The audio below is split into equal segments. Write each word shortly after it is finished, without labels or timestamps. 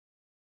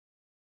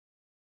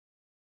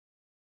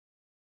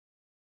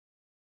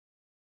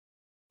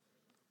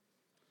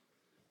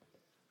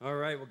All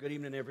right, well, good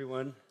evening,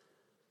 everyone.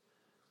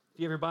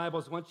 If you have your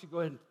Bibles, why don't you go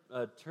ahead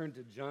and turn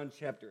to John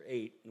chapter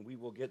 8, and we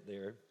will get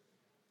there.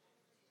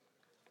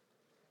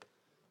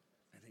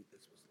 I think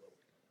this was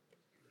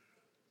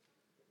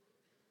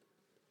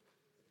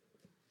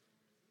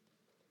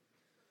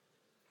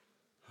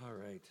low. All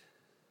right.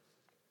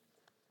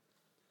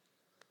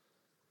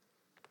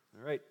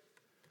 All right.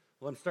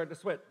 Well, I'm starting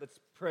to sweat. Let's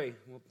pray.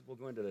 We'll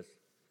go into this.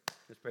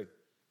 Let's pray.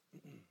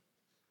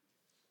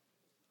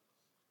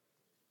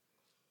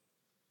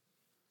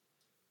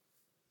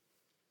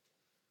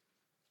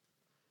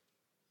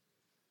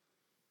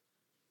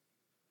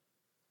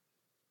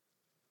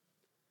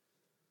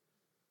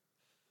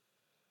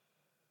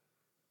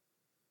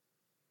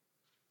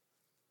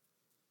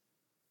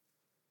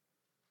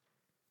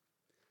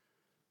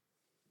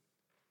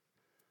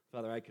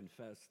 Father, I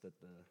confess that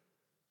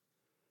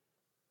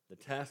the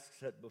task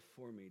set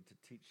before me to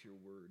teach your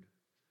word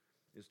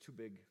is too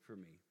big for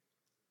me.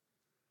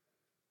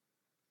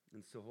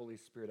 And so, Holy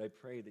Spirit, I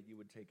pray that you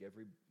would take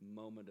every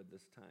moment of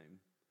this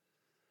time,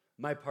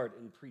 my part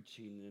in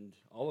preaching and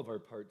all of our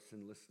parts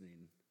in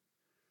listening,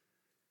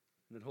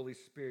 and that, Holy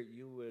Spirit,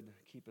 you would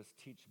keep us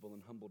teachable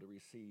and humble to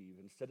receive,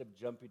 instead of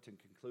jumping to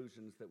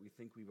conclusions that we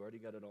think we've already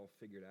got it all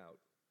figured out.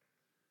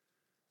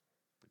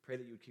 I pray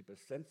that you would keep us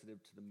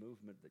sensitive to the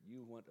movement that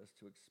you want us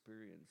to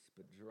experience,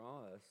 but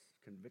draw us,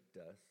 convict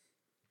us.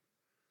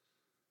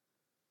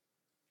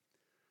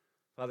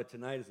 Father,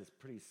 tonight is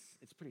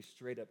pretty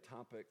straight up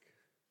topic,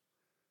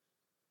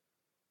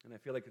 and I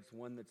feel like it's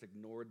one that's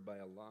ignored by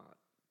a lot.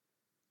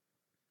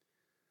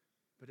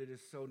 But it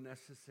is so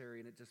necessary,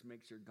 and it just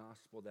makes your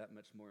gospel that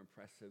much more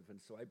impressive. And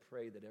so I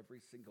pray that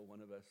every single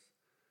one of us,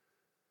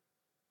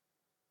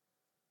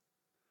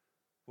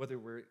 whether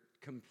we're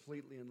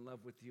completely in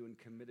love with you and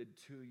committed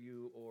to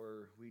you,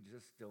 or we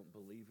just don't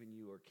believe in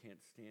you or can't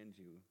stand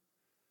you,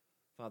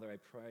 Father, I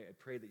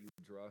pray that you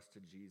would draw us to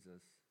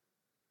Jesus.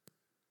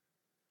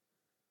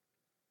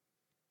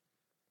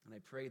 And I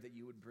pray that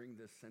you would bring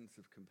this sense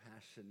of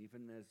compassion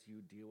even as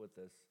you deal with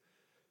us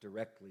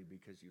directly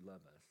because you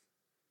love us.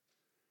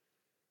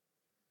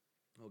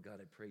 Oh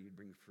God, I pray you'd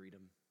bring freedom.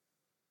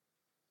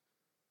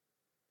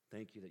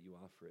 Thank you that you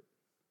offer it.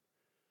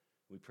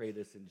 We pray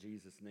this in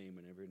Jesus' name,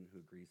 and everyone who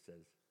agrees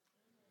says,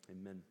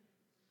 amen.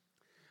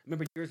 I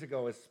remember years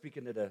ago I was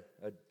speaking at a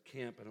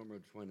camp, I don't remember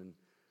which one,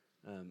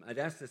 and I'd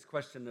asked this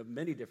question of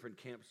many different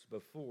camps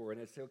before, and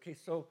I'd say, okay,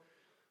 so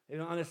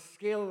on a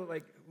scale,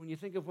 like when you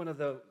think of one of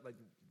the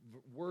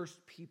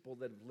worst people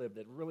that have lived,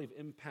 that really have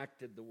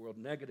impacted the world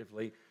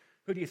negatively,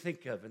 who do you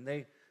think of? And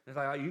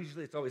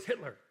usually it's always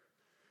Hitler.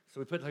 So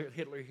we put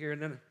Hitler here,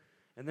 and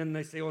then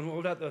they say, well,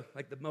 what about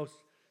the most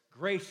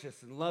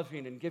gracious and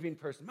loving and giving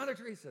person, Mother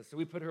Teresa? So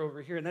we put her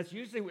over here, and that's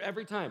usually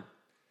every time,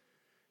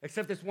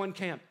 except this one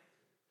camp.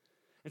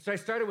 And so I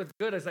started with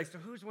good. I was like, so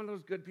who's one of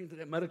those good people?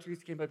 That Mother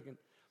Teresa came up again.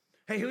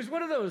 Hey, who's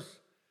one of those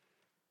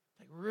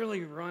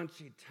really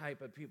raunchy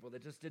type of people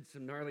that just did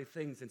some gnarly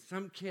things? And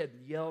some kid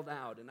yelled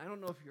out, and I don't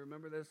know if you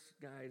remember this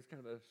guy. It's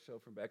kind of a show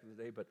from back in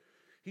the day, but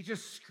he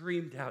just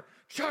screamed out,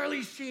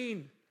 Charlie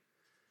Sheen.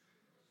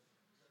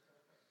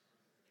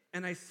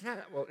 And I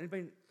sat,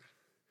 anybody,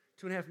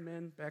 2.5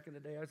 Men back in the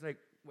day, I was like,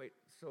 wait,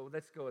 so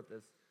let's go with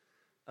this.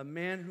 A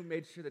man who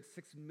made sure that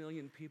 6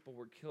 million people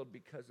were killed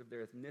because of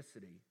their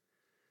ethnicity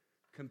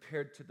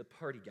compared to the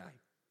party guy.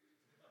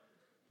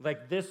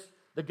 Like this,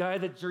 the guy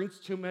that drinks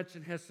too much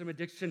and has some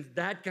addictions,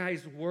 that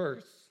guy's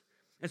worse.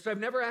 And so I've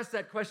never asked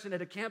that question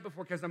at a camp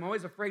before because I'm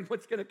always afraid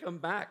what's going to come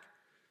back.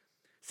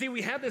 See,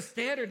 we have this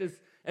standard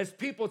as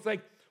people. It's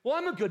like, well,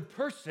 I'm a good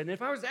person.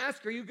 If I was to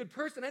ask, are you a good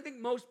person? I think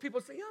most people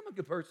say, yeah, I'm a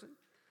good person.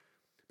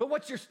 But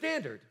what's your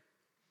standard?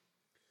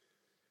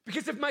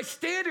 Because if my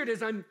standard is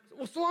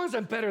so long as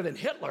I'm better than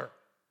Hitler,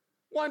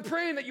 well, I'm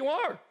praying that you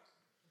are.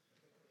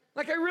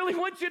 Like, I really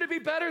want you to be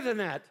better than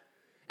that.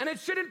 And it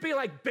shouldn't be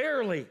like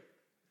barely.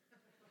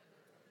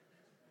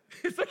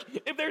 It's like,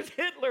 if there's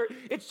Hitler,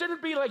 it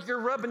shouldn't be like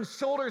you're rubbing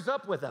shoulders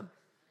up with him.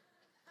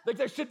 Like,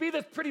 there should be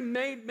this pretty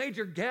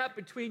major gap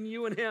between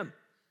you and him.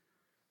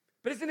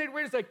 But isn't it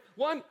weird? It's like,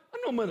 well, I'm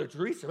no Mother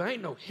Teresa, I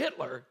ain't no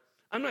Hitler.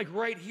 I'm like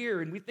right here,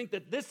 and we think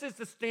that this is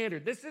the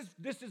standard. This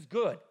is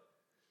good.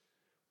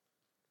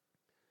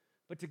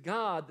 But to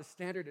God, the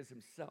standard is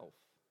himself.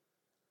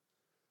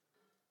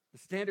 The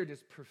standard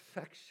is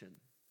perfection.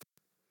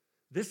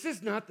 This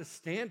is not the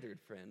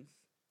standard, friends.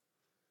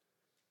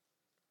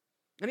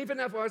 And even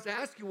if I was to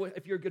ask you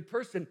if you're a good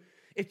person,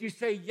 if you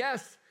say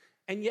yes,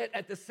 and yet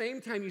at the same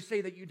time you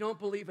say that you don't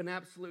believe in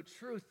absolute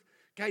truth,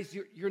 guys,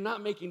 you're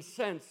not making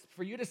sense.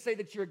 For you to say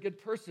that you're a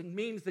good person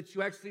means that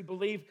you actually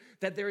believe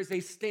that there is a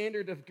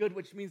standard of good,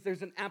 which means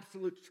there's an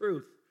absolute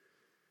truth.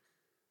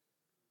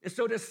 And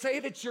so to say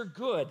that you're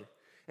good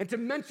and to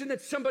mention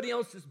that somebody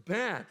else is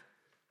bad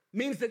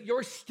means that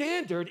your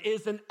standard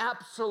is an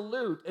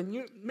absolute.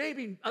 And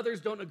maybe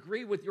others don't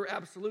agree with your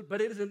absolute,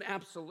 but it is an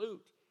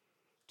absolute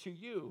to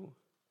you.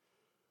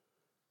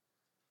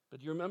 But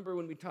do you remember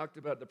when we talked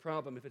about the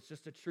problem, if it's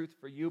just a truth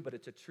for you, but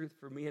it's a truth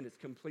for me and it's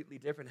completely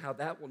different, how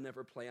that will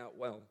never play out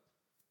well?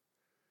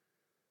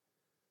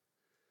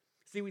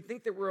 See, we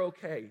think that we're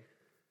okay.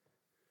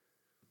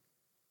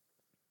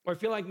 Or I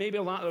feel like maybe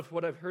a lot of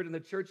what I've heard in the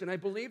church, and I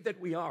believe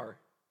that we are.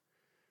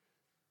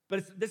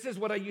 But this is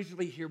what I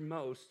usually hear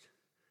most.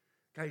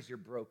 Guys, you're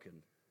broken.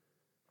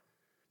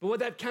 But what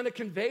that kind of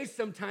conveys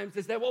sometimes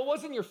is that, well, it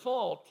wasn't your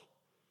fault.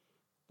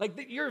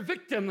 Like, you're a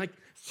victim. Like,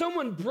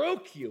 someone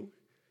broke you.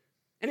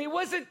 And it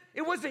wasn't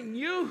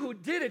you who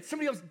did it.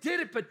 Somebody else did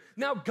it, but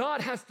now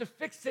God has to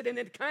fix it. And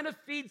it kind of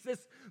feeds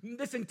this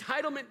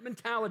entitlement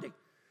mentality.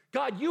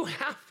 God, you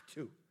have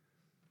to.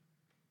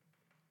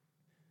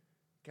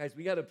 Guys,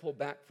 we got to pull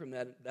back from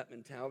that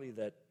mentality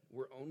that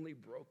we're only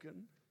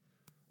broken.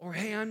 Or,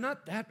 hey, I'm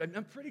not that, I'm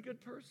a pretty good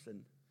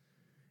person.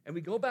 And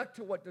we go back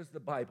to, what does the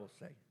Bible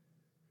say?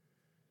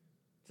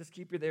 Just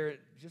keep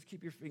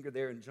your finger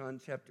there in John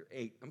chapter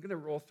 8. I'm going to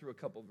roll through a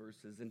couple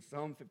verses. In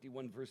Psalm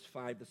 51, verse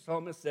 5, the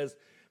psalmist says,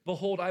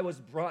 "Behold, I was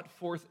brought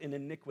forth in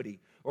iniquity,"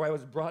 or "I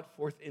was brought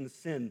forth in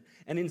sin,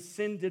 and in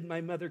sin did my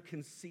mother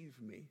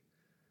conceive me."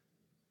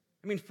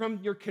 I mean, from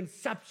your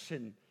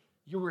conception,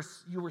 you were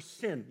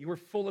sin. You were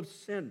full of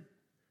sin.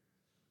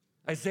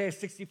 Isaiah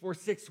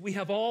 64:6, "We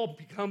have all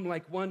become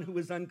like one who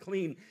is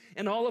unclean,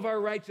 and all of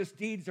our righteous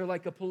deeds are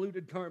like a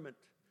polluted garment."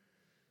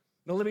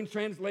 The Living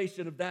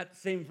Translation of that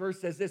same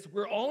verse says this: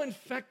 "We're all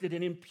infected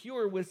and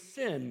impure with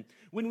sin.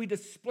 When we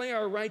display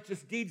our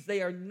righteous deeds,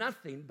 they are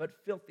nothing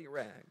but filthy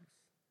rags."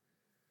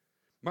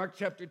 Mark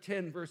chapter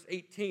 10, verse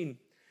 18,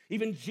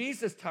 even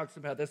Jesus talks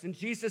about this. And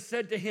Jesus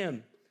said to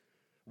him,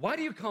 "Why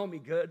do you call me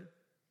good?"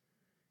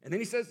 And then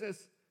he says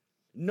this: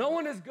 "No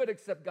one is good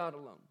except God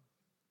alone."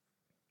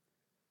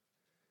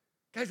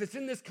 Guys, it's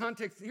in this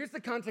context. Here's the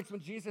context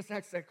when Jesus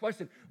asks that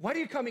question. Why do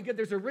you call me good?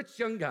 There's a rich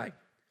young guy.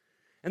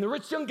 And the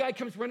rich young guy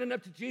comes running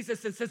up to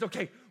Jesus and says,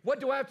 "Okay, what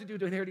do I have to do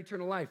to inherit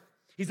eternal life?"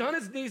 He's on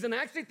his knees, and I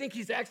actually think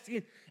he's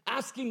actually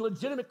asking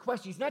legitimate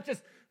questions.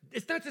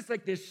 It's not just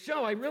like this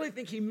show. I really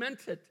think he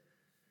meant it.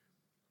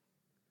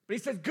 But he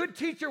says, "Good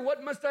teacher,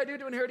 what must I do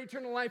to inherit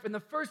eternal life?" And the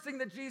first thing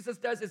that Jesus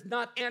does is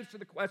not answer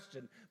the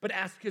question, but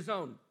ask his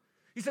own.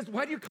 He says,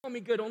 "Why do you call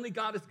me good? Only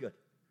God is good."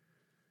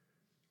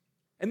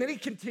 And then he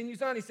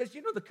continues on. He says,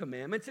 "You know the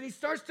commandments." And he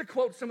starts to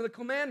quote some of the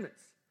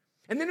commandments.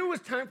 And then it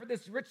was time for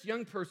this rich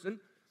young person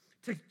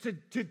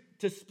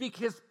to speak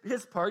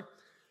his part.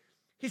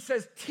 He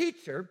says,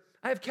 "Teacher,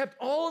 I have kept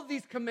all of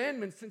these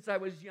commandments since I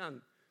was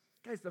young."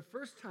 Guys, the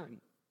first time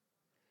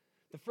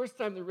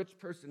the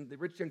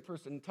rich young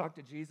person talked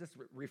to Jesus,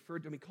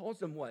 referred to him, he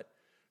calls him what?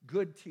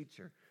 Good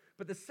teacher.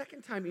 But the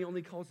second time he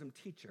only calls him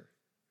teacher.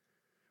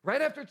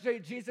 Right after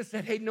Jesus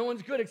said, "Hey, no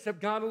one's good except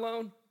God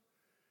alone."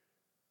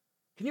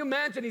 Can you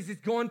imagine? He's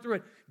going through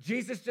it.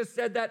 Jesus just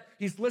said that.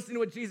 He's listening to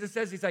what Jesus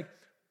says. He's like,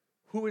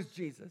 who is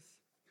Jesus?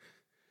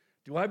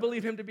 Do I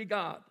believe him to be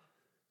God?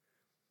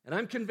 And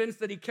I'm convinced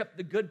that he kept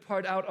the good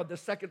part out of the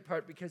second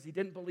part because he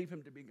didn't believe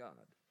him to be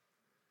God.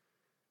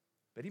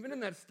 But even in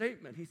that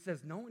statement, he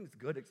says, no one's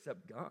good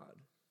except God.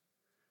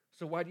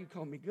 So why do you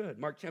call me good?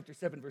 Mark chapter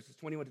 7, verses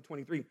 21 to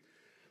 23.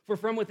 "For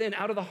from within,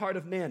 out of the heart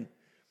of man,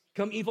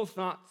 come evil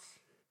thoughts,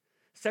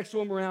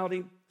 sexual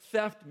immorality,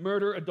 theft,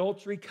 murder,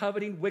 adultery,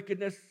 coveting,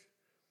 wickedness,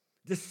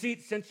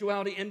 deceit,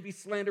 sensuality, envy,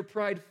 slander,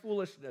 pride,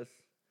 foolishness."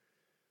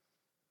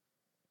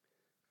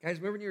 Guys,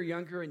 remember when you were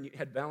younger and you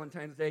had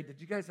Valentine's Day? Did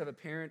you guys have a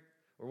parent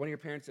or one of your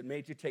parents that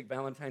made you take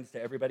Valentine's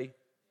to everybody?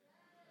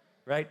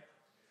 Right?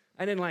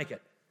 I didn't like it.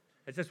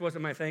 It just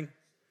wasn't my thing.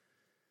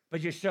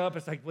 But you show up,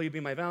 it's like, "Will you be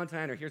my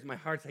Valentine?" Or "Here's my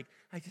heart." It's like,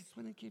 "I just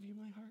want to give you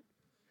my heart.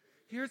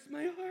 Here's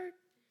my heart."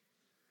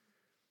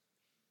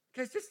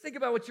 Guys, just think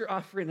about what you're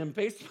offering him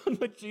based on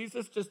what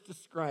Jesus just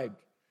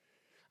described.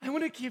 "I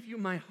want to give you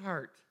my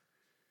heart."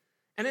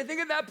 And I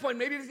think at that point,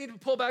 maybe you just need to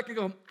pull back and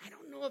go, "I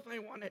don't know if I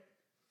want it."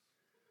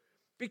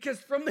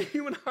 Because from the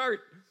human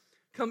heart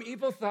come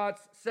evil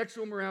thoughts,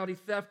 sexual immorality,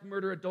 theft,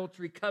 murder,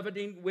 adultery,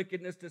 coveting,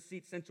 wickedness,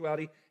 deceit,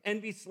 sensuality,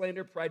 envy,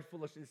 slander, pride,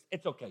 foolishness.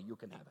 It's okay, you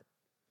can have it.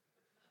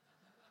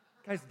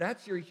 Guys,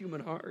 that's your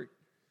human heart.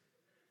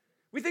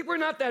 We think we're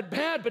not that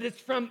bad, but it's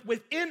from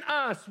within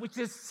us, which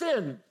is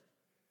sin.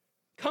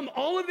 Come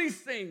all of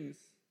these things.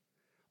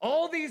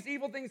 All these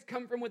evil things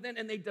come from within,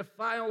 and they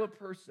defile a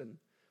person.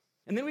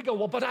 And then we go,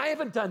 "Well, but I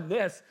haven't done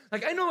this."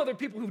 Like, I know other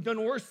people who've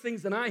done worse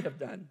things than I have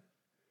done.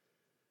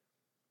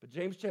 But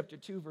James chapter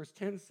 2, verse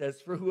 10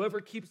 says, "For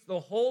whoever keeps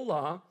the whole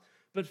law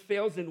but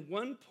fails in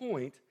one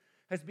point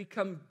has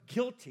become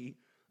guilty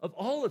of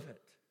all of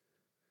it."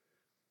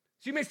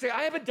 So you may say,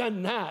 "I haven't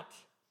done that."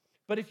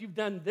 But if you've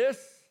done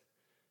this,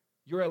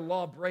 you're a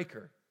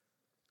lawbreaker.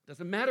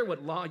 Doesn't matter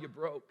what law you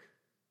broke,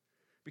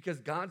 because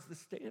God's the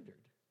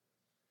standard.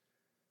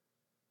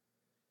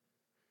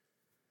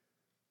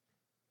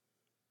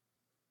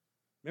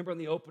 Remember in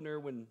the opener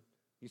when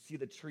you see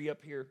the tree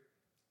up here?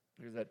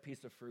 There's that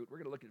piece of fruit. We're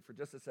going to look at it for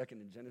just a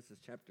second in Genesis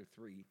chapter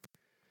 3.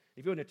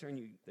 If you want to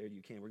turn there,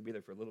 you can. We're going to be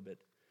there for a little bit.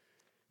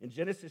 In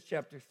Genesis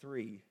chapter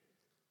 3,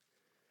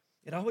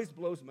 it always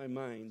blows my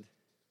mind.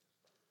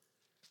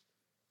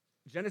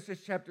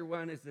 Genesis chapter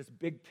 1 is this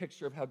big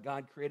picture of how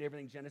God created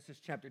everything. Genesis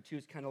chapter 2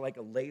 is kind of like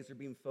a laser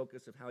beam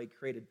focus of how he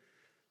created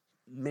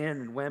men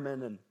and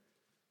women. And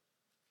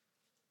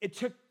it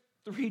took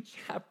 3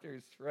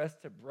 chapters for us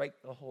to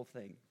break the whole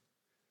thing.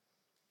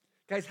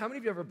 Guys, how many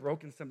of you ever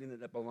broken something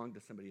that belonged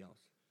to somebody else?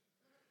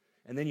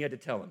 And then you had to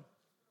tell them.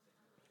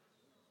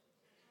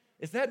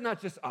 Is that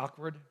not just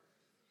awkward?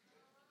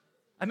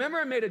 I remember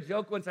I made a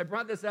joke once. I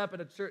brought this up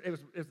at a church. It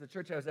was the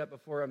church I was at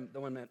before I'm the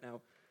one I'm at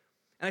now.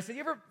 And I said,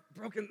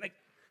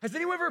 has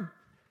anyone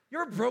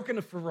ever broken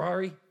a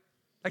Ferrari?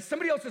 Like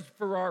somebody else's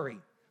Ferrari.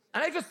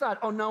 And I just thought,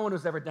 oh, no one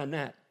has ever done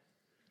that.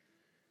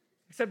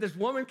 Except this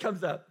woman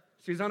comes up.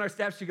 She's on our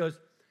staff. She goes,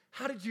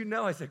 how did you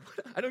know? I said,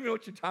 I don't know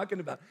what you're talking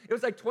about. It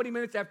was like 20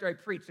 minutes after I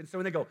preached. And so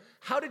when they go,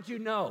 how did you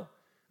know?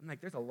 I'm like,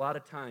 there's a lot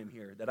of time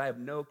here that I have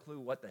no clue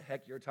what the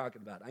heck you're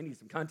talking about. I need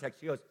some context.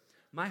 She goes,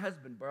 my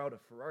husband borrowed a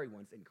Ferrari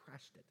once and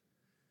crashed it.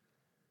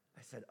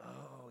 I said,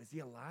 oh, is he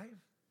alive?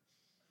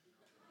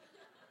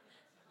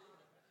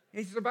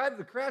 He survived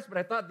the crash, but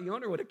I thought the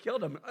owner would have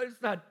killed him. I just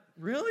thought,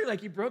 really?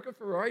 Like he broke a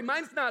Ferrari?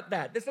 Mine's not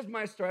that. This is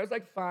my story. I was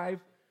like 5.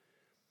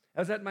 I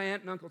was at my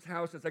aunt and uncle's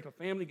house. It's like a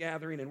family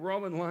gathering, and we're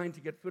all in line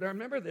to get food. I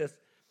remember this.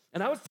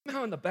 And I was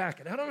somehow in the back,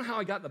 and I don't know how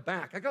I got in the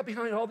back. I got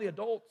behind all the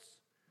adults.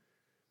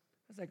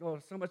 I was like, oh,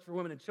 so much for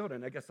women and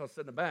children. I guess I'll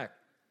sit in the back.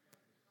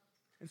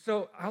 And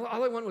so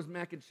all I wanted was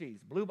mac and cheese,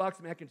 blue box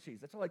mac and cheese.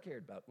 That's all I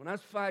cared about. When I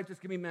was 5,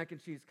 just give me mac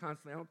and cheese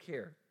constantly. I don't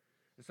care.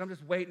 And so I'm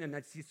just waiting, and I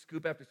see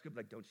scoop after scoop,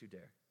 like, don't you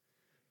dare.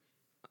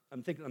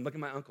 I'm looking at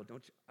my uncle,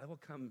 I will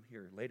come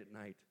here late at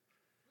night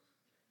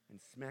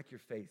and smack your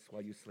face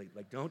while you sleep.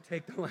 Like, don't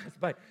take the last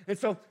bite. And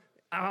so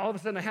all of a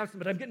sudden I have some,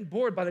 but I'm getting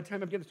bored by the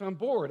time I'm getting, so I'm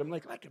bored. I'm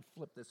like, I can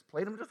flip this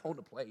plate. I'm just holding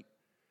a plate.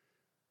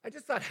 I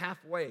just thought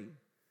halfway.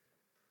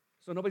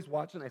 So nobody's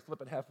watching. I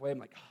flip it halfway. I'm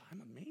like, oh,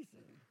 I'm amazing.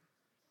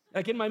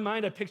 Like in my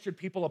mind, I pictured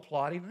people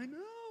applauding. I know,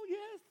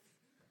 yes,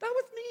 that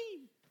was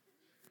me.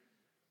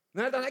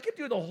 And I thought I could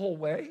do the whole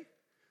way.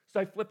 So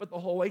I flip it the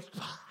whole way.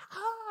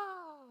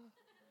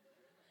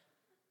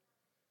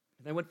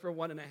 And I went for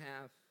 1.5.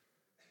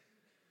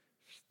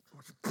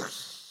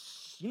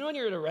 You know when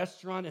you're at a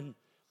restaurant and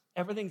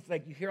everything's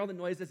like, you hear all the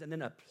noises and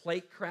then a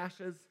plate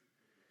crashes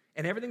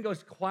and everything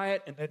goes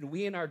quiet, and then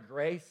we in our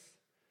grace,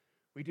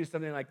 we do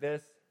something like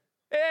this.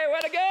 Hey, way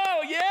to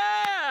go,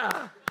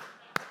 yeah!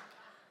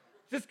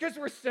 Just because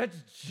we're such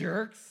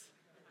jerks.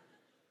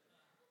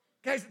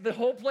 Guys, the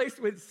whole place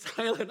went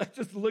silent. I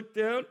just looked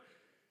down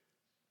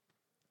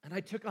and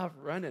I took off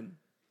running.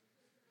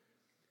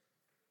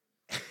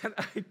 And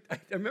I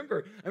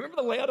remember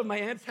the layout of my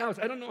aunt's house.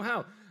 I don't know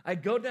how. I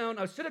go down.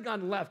 I should have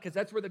gone left because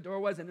that's where the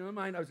door was. And in my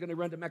mind, I was going to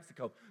run to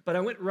Mexico. But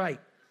I went right.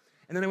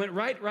 And then I went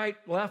right,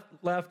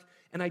 left.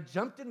 And I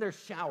jumped in their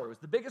shower. It was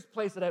the biggest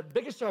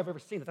shower I've ever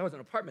seen. I thought it was an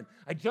apartment.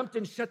 I jumped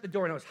in, shut the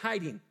door, and I was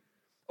hiding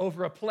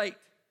over a plate.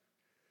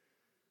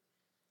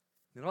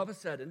 And all of a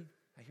sudden,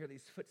 I hear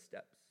these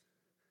footsteps.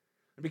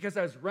 And because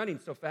I was running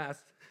so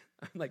fast,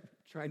 I'm like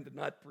trying to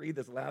not breathe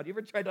as loud. You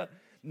ever try to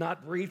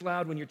not breathe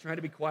loud when you're trying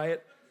to be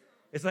quiet?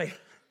 It's like,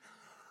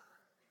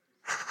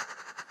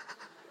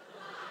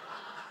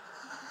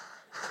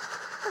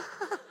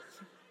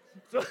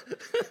 so,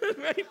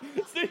 right?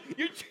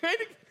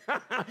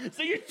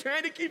 So you're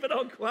trying to keep it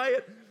all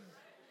quiet.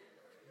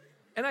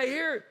 And I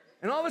hear,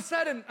 and all of a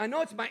sudden, I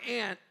know it's my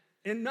aunt.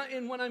 And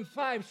when I'm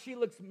 5, she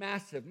looks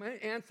massive. My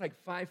aunt's like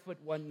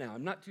 5'1" now.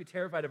 I'm not too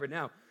terrified of her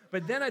now.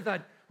 But then I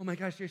thought, oh my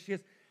gosh, here she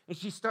is. And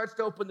she starts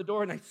to open the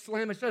door, and I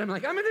slam it shut. I'm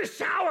like, I'm in the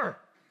shower.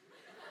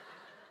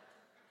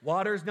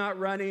 Water's not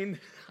running.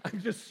 I'm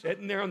just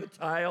sitting there on the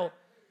tile.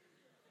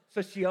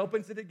 So she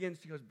opens it again.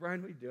 She goes,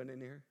 Brian, what are you doing in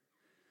here?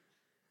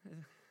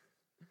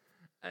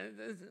 And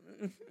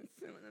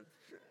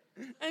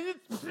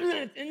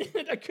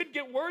I couldn't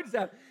get words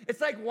out. It's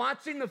like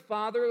watching the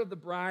father of the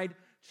bride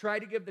try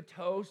to give the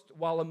toast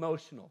while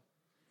emotional.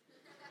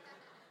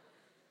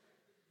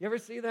 You ever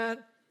see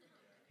that?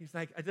 He's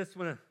like, I just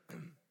want to...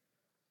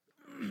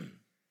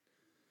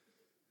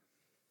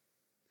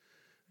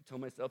 I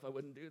told myself I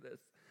wouldn't do this.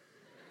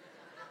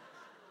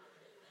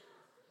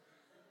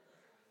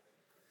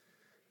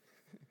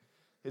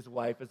 His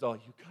wife is all,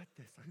 you got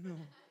this, I know.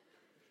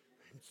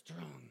 I'm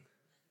strong.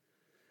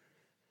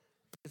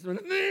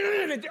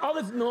 All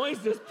this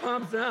noise just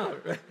pumps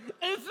out. Right?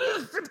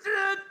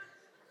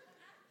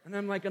 And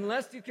I'm like,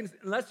 unless you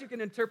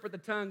can interpret the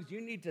tongues, you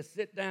need to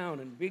sit down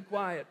and be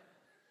quiet.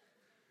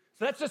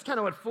 So that's just kind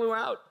of what flew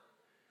out.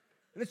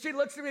 And then she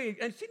looks at me,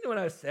 and she knew what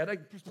I said. I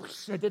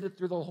did it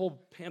through the whole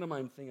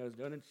pantomime thing I was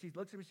doing. And she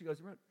looks at me, she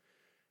goes, Brian,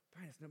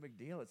 it's no big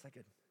deal. It's like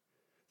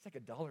a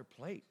 $1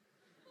 plate.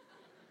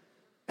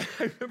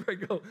 I remember I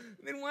go,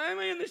 then why am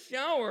I in the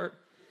shower?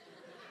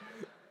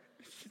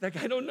 She's like,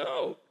 I don't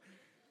know.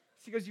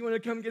 She goes, you want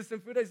to come get some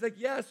food? I was like,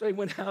 yeah. So I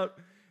went out,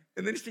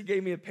 and then she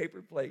gave me a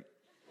paper plate.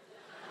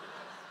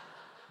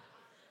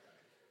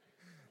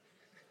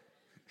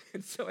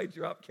 And so I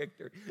drop kicked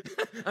her.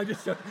 I'm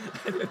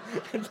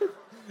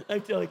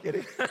totally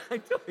kidding.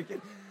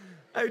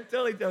 I'm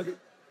totally joking.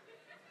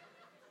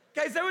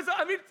 Guys,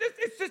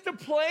 it's just a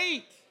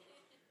plate.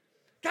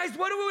 Guys,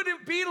 what would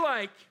it be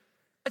like?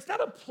 It's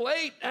not a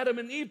plate Adam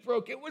and Eve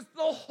broke. It was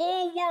the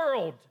whole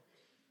world.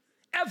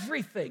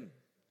 Everything.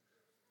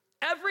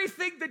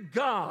 Everything that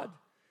God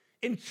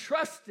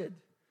entrusted.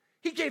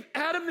 He gave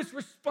Adam this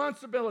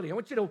responsibility. I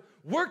want you to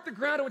work the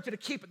ground. I want you to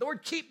keep it. The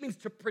word keep means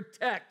to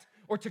protect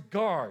or to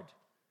guard.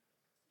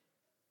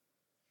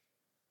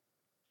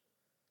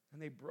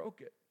 And they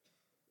broke it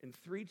in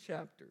 3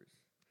 chapters.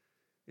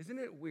 Isn't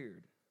it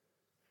weird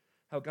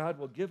how God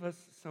will give us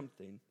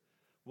something,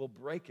 we'll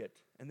break it,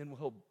 and then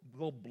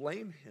we'll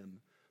blame him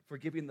for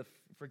giving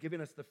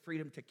us the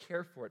freedom to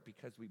care for it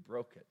because we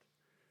broke it.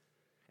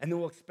 And then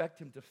we'll expect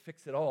him to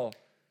fix it all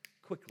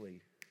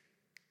quickly.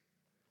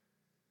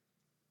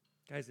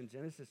 Guys, in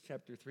Genesis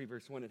chapter 3,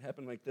 verse 1, it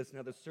happened like this.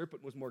 Now the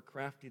serpent was more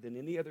crafty than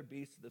any other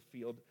beast of the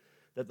field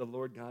that the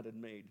Lord God had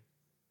made.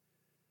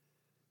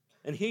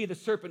 And he, the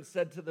serpent,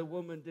 said to the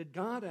woman, did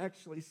God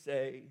actually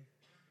say,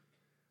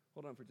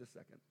 hold on for just a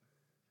second.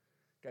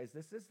 Guys,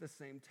 this is the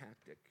same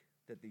tactic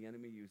that the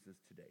enemy uses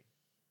today.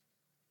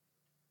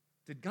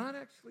 Did God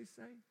actually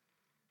say?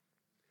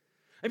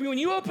 I mean, when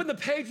you open the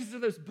pages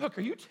of this book,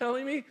 are you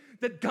telling me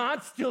that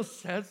God still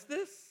says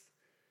this?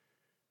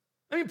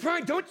 I mean,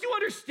 Brian, don't you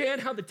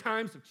understand how the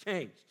times have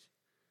changed?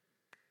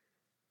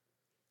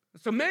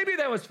 So maybe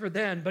that was for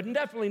then, but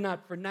definitely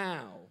not for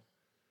now.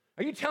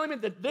 Are you telling me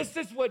that this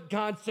is what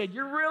God said?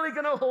 You're really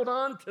going to hold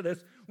on to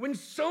this when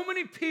so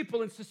many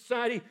people in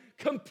society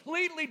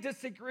completely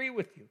disagree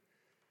with you?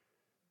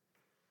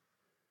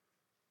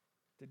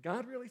 Did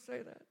God really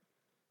say that?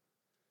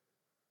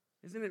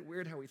 Isn't it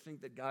weird how we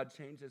think that God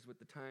changes with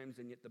the times,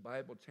 and yet the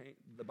Bible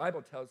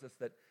tells us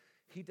that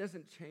he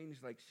doesn't change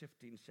like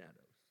shifting shadows.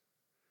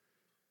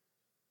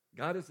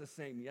 God is the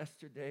same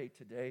yesterday,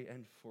 today,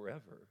 and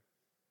forever.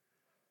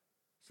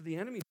 So the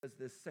enemy does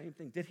this same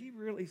thing. Did he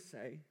really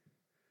say?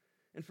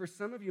 And for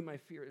some of you, my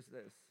fear is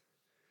this,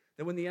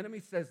 that when the enemy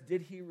says,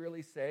 did he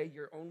really say,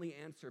 your only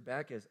answer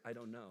back is, I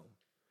don't know,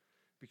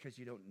 because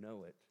you don't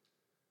know it.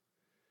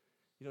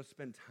 You don't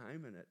spend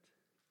time in it.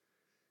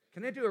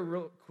 Can I do a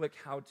real quick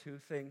how-to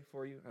thing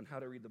for you on how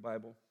to read the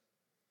Bible?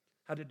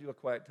 How to do a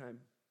quiet time?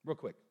 Real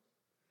quick.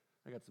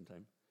 I got some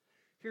time.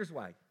 Here's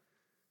why.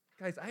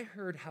 Guys, I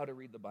heard how to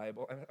read the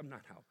Bible.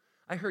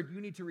 I heard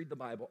you need to read the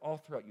Bible all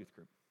throughout youth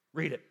group.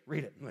 Read it.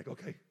 I'm like,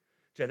 okay.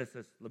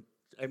 Genesis.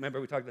 I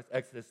remember we talked about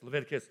Exodus,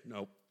 Leviticus.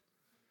 Nope.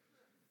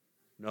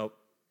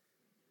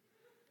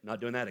 Not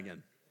doing that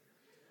again.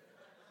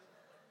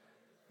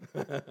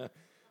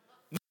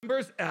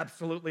 Numbers?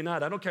 Absolutely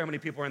not. I don't care how many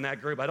people are in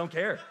that group. I don't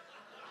care.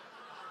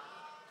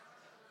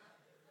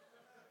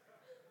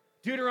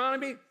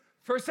 Deuteronomy,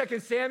 1st,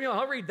 2nd Samuel,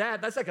 I'll read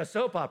that. That's like a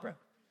soap opera.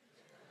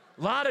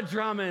 A lot of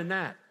drama in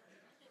that.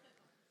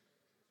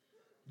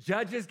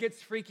 Judges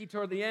gets freaky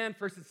toward the end.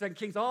 1st and 2nd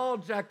Kings, all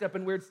jacked up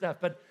and weird stuff.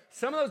 But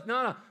some of those,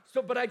 no.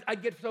 So, but I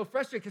get so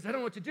frustrated because I don't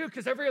know what to do,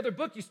 because every other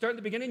book you start in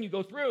the beginning, you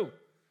go through.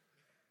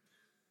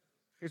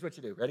 Here's what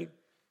you do. Ready?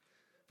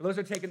 For those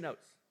who are taking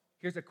notes,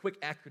 here's a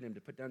quick acronym to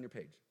put down your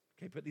page.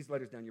 Okay, put these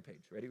letters down your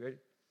page. Ready?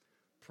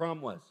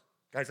 Prom was.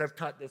 Guys, I've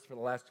taught this for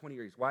the last 20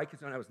 years. Why?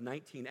 Because when I was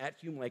 19 at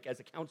Hume Lake as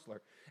a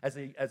counselor, as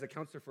a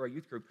counselor for our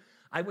youth group,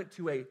 I went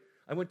to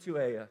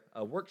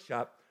a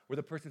workshop where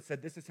the person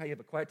said, this is how you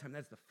have a quiet time.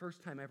 That's the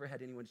first time I ever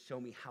had anyone show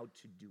me how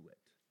to do it.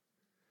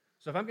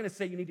 So if I'm going to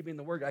say you need to be in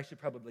the Word, I should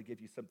probably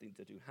give you something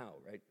to do how,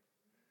 right?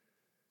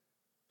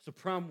 So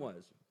prom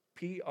was,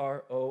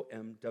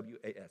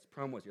 Promwas.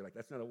 Prom was. You're like,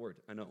 that's not a word.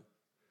 I know.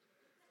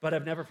 But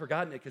I've never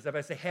forgotten it, because if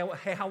I say,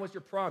 hey, how was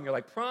your prom? You're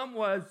like, prom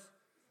was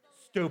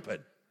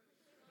stupid.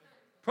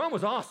 Prom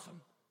was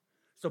awesome.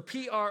 So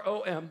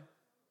Promwas.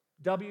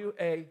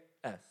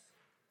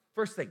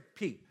 First thing,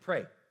 P,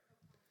 pray.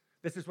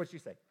 This is what you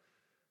say.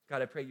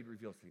 God, I pray you'd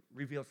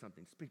reveal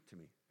something. Speak to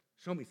me.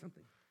 Show me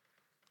something.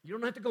 You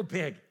don't have to go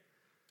big.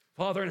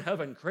 Father in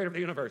heaven, creator of the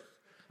universe,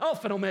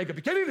 Alpha and Omega,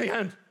 beginning and the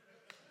end.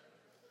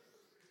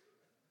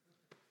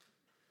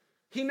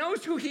 He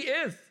knows who he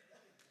is.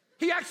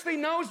 He actually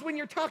knows when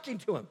you're talking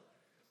to him.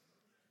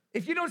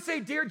 If you don't say,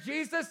 dear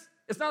Jesus,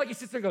 it's not like he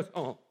sits there and goes,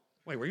 oh,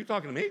 wait, were you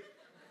talking to me?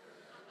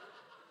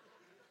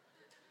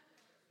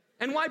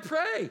 And why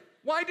pray?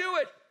 Why do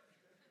it?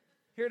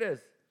 Here it is.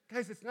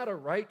 Guys, it's not a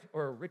rite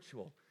or a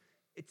ritual.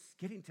 It's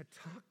getting to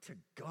talk to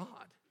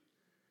God.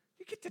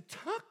 You get to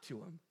talk to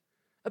him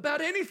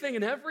about anything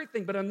and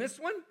everything. But on this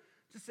one,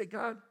 just say,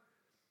 God,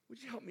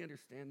 would you help me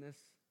understand this?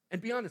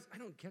 And be honest, I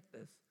don't get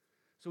this.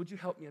 So would you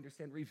help me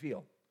understand?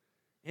 Reveal.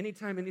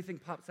 Anytime anything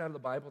pops out of the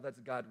Bible, that's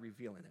God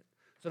revealing it.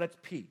 So that's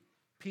P.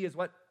 P is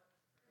what?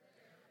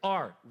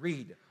 R,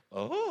 read.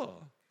 Oh.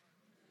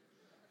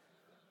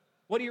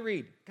 What do you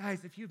read?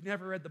 Guys, if you've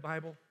never read the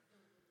Bible,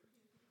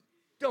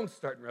 don't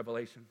start in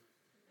Revelation.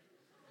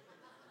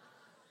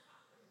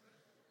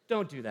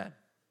 Don't do that.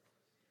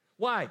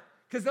 Why?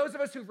 Because those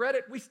of us who've read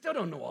it, we still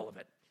don't know all of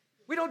it.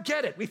 We don't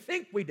get it. We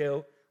think we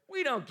do.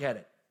 We don't get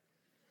it.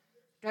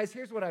 Guys,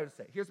 here's what I would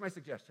say. Here's my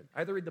suggestion.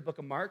 Either read the book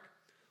of Mark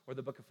or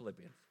the book of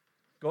Philippians.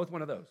 Go with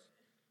one of those.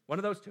 One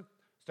of those two.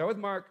 Start with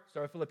Mark,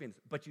 start with Philippians.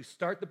 But you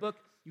start the book,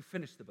 you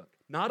finish the book.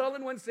 Not all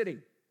in one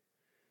sitting.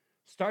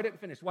 Start it and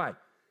finish. Why?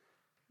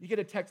 You get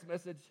a text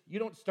message, you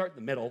don't start in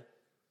the middle.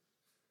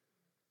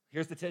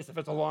 Here's the text. If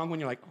it's a long one,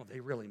 you're like, oh, they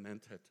really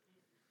meant it.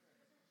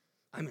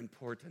 I'm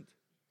important.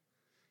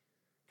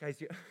 Guys,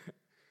 you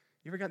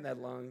ever gotten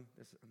that long,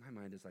 my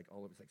mind is like all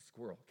over, it's like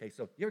squirrel. Okay,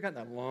 so you ever gotten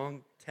that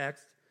long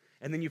text,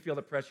 and then you feel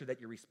the pressure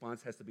that your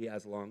response has to be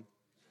as long?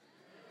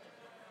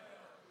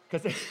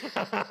 Because if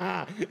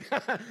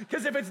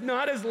it's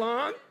not as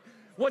long,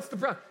 what's the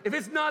problem? If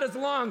it's not as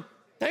long,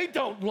 they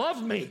don't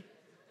love me.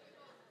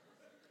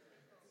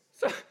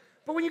 So,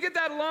 but when you get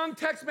that long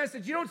text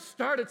message, you don't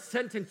start at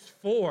sentence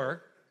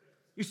 4.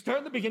 You start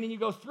at the beginning, you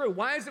go through.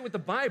 Why is it with the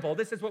Bible?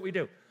 This is what we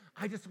do.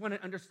 I just want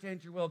to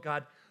understand your will,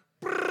 God.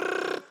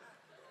 Brrr.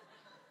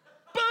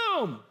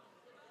 Boom!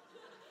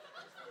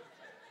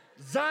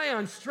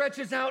 Zion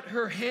stretches out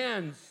her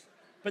hands,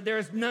 but there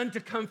is none to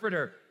comfort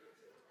her.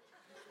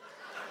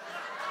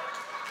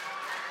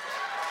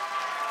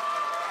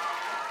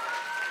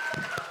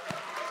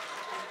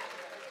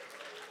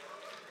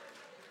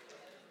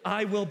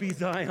 I will be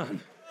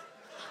Zion.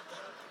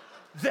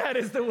 That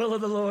is the will of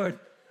the Lord.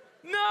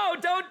 No,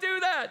 don't do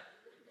that.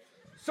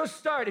 So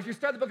start. If you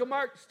start the book of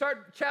Mark,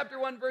 start chapter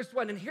 1, verse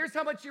 1. And here's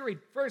how much you read.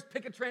 First,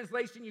 pick a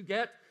translation you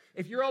get.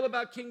 If you're all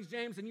about King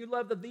James and you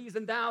love the these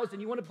and thous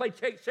and you want to play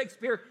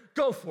Shakespeare,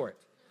 go for it.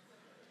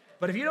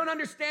 But if you don't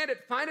understand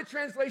it, find a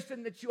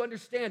translation that you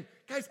understand.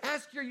 Guys,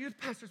 ask your youth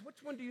pastors,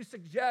 which one do you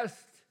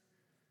suggest?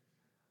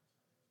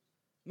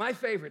 My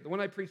favorite, the one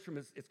I preach from,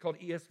 it's called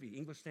ESV,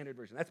 English Standard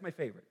Version. That's my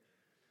favorite.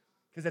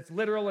 Because it's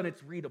literal and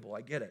it's readable.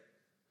 I get it.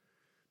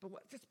 But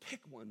just pick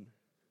one.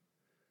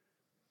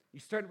 You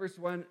start in verse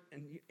 1,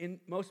 and in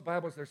most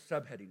Bibles, there's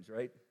subheadings,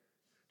 right?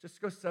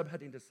 Just go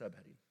subheading to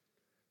subheading.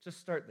 Just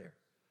start there.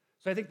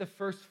 So I think the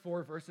first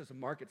 4 verses of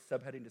Mark, it's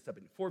subheading to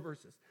subheading. 4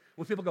 verses.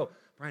 When people go,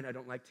 Brian, I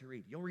don't like to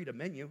read. You'll read a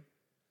menu.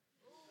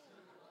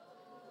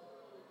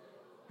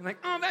 I'm like,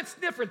 oh, that's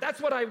different.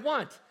 That's what I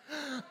want.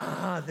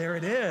 Ah, there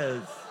it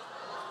is.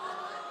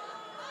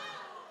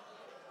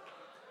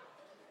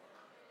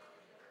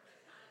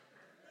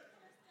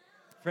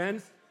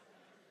 Friends,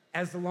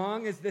 as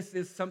long as this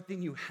is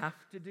something you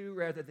have to do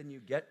rather than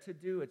you get to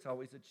do, it's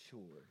always a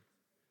chore.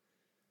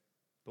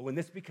 But when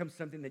this becomes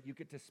something that you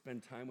get to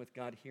spend time with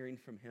God hearing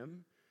from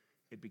Him,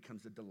 it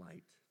becomes a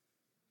delight.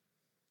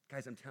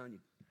 Guys, I'm telling you,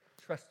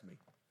 trust me,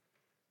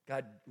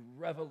 God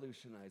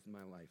revolutionized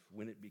my life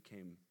when it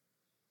became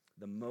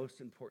the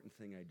most important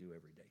thing I do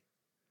every day.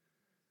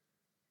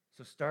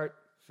 So start,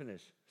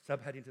 finish,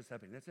 subheading to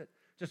subheading. That's it.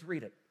 Just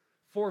read it.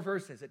 4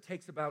 verses. It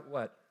takes about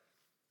what?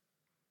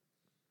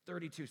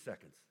 32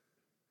 seconds.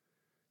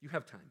 You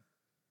have time.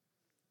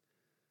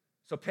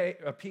 So P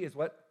is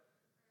what?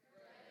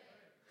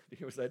 Did you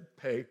hear what I said?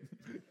 Pay.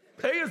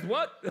 Pay is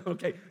what?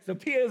 Okay, so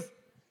P is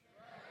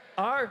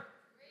R.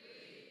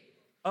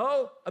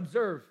 O,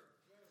 observe.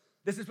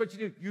 This is what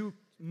you do. You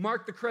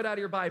mark the crud out of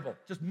your Bible.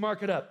 Just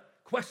mark it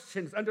up.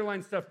 Questions,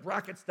 underline stuff,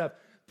 bracket stuff.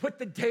 Put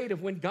the date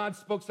of when God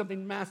spoke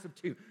something massive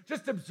to you.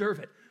 Just observe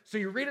it. So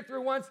you read it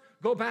through once,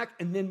 go back,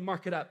 and then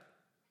mark it up.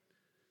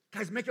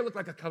 Guys, make it look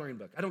like a coloring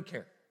book. I don't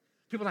care.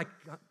 People are like,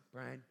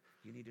 Brian,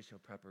 you need to show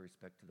proper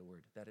respect to the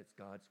word. That it's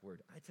God's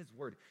word. It's His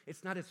word.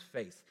 It's not His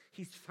face.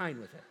 He's fine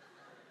with it.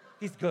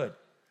 He's good.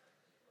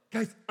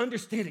 Guys,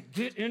 understand it.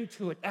 Get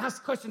into it.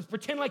 Ask questions.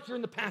 Pretend like you're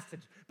in the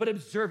passage, but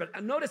observe it.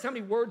 And notice how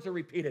many words are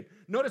repeated.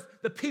 Notice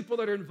the people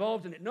that are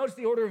involved in it. Notice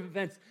the order of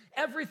events.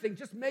 Everything.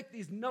 Just make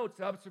these notes,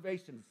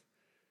 observations.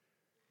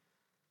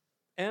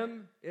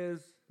 M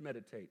is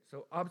meditate.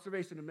 So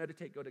observation and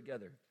meditate go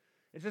together.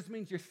 It just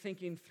means you're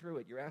thinking through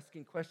it. You're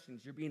asking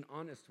questions. You're being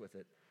honest with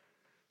it.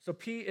 So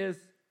P is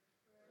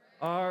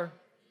R,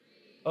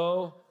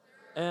 O,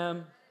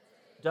 M,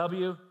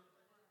 W.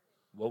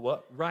 Well,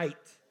 what?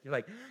 Write. You're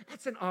like,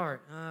 that's an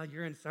R.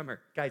 You're in summer.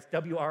 Guys,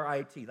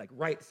 W-R-I-T, like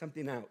write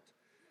something out.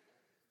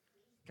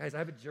 Guys, I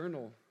have a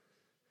journal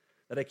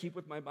that I keep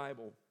with my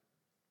Bible.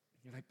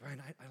 You're like,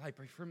 Brian, I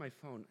prefer my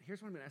phone.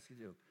 Here's what I'm going to ask you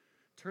to do.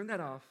 Turn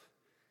that off.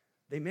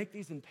 They make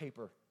these in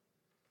paper.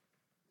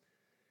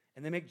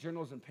 And they make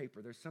journals in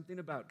paper. There's something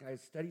about,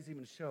 guys, studies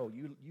even show,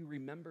 you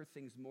remember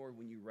things more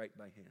when you write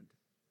by hand.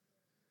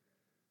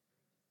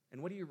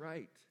 And what do you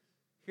write?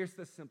 Here's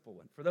the simple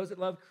one. For those that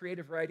love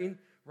creative writing,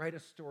 write a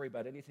story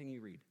about anything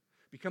you read.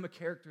 Become a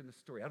character in the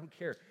story. I don't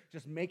care.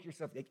 Just make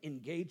yourself,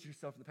 engage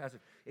yourself in the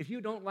passage. If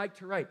you don't like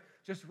to write,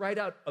 just write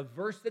out a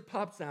verse that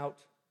pops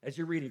out as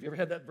you're reading. Have you ever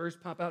had that verse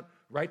pop out?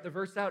 Write the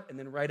verse out and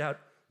then write out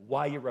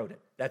why you wrote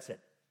it. That's it.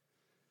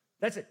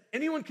 That's it.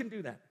 Anyone can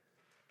do that.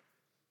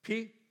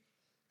 P,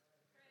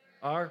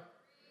 R,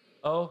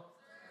 O,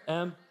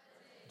 M,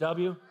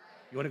 W.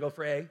 You want to go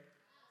for A?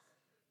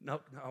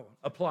 No.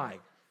 Apply.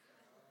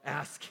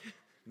 Ask.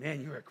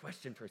 Man, you're a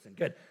question person.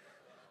 Good.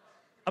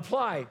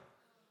 Apply.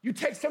 You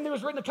take something that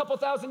was written a couple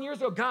thousand years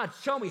ago. God,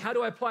 show me, how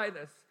do I apply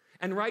this?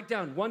 And write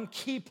down one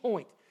key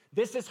point.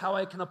 This is how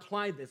I can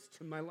apply this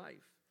to my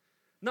life.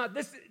 Not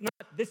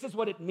this is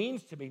what it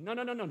means to me.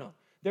 No.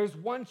 There's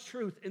one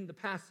truth in the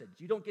passage.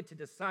 You don't get to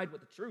decide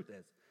what the truth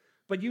is.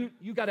 But you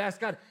got to ask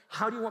God,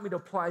 how do you want me to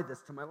apply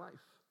this to my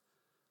life?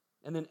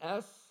 And then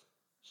S,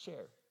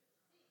 share.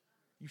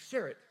 You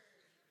share it.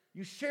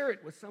 You share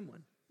it with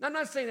someone. Now, I'm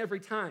not saying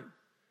every time,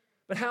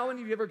 but how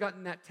many of you ever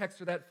gotten that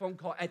text or that phone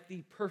call at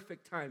the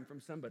perfect time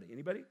from somebody?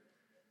 Anybody?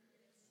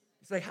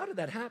 It's like, how did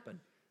that happen?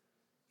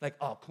 Like,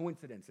 oh,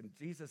 coincidence. And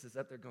Jesus is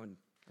up there going,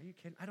 are you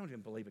kidding? I don't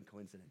even believe in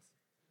coincidence.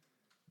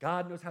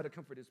 God knows how to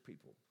comfort his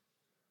people.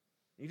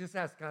 You just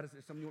ask, God, is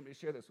there someone you want me to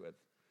share this with?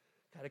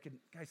 God,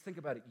 guys, think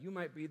about it. You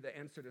might be the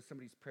answer to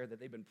somebody's prayer that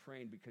they've been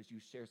praying because you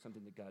share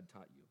something that God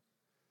taught you.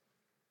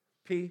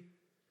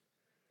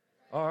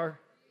 PROMWAS.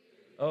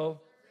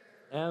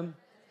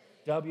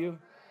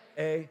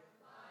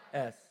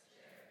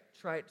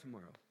 Try it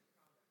tomorrow.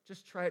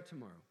 Just try it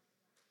tomorrow.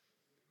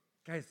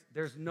 Guys,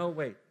 there's no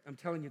way. I'm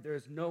telling you, there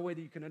is no way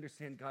that you can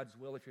understand God's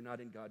will if you're not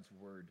in God's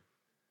word.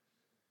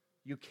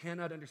 You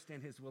cannot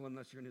understand his will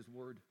unless you're in his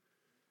word.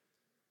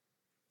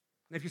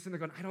 And if you're sitting there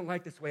going, I don't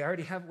like this way, I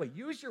already have a way.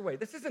 Use your way.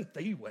 This isn't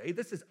the way.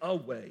 This is a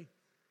way.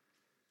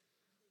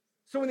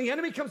 So when the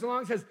enemy comes along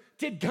and says,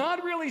 did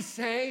God really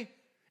say?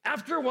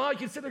 After a while, you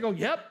can sit there and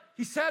go, yep,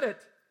 he said it.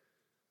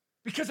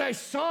 Because I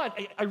saw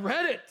it. I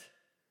read it.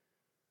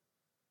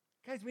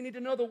 Guys, we need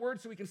to know the word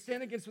so we can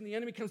stand against when the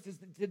enemy comes.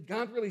 Did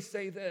God really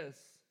say this?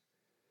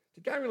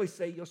 Did God really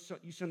say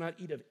you shall not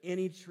eat of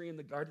any tree in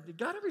the garden? Did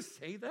God ever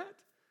say that?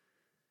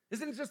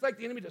 Isn't it just like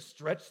the enemy to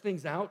stretch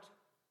things out?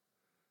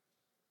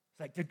 It's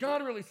like, did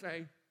God really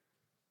say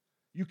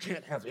you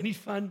can't have any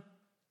fun?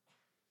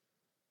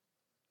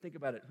 Think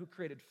about it. Who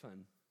created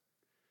fun?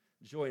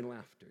 Joy and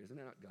laughter. Isn't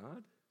that not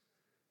God?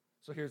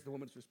 So here's the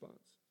woman's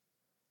response.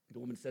 The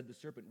woman said to the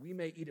serpent, we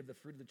may eat of the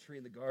fruit of the tree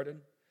in the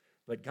garden,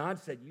 but God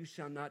said, you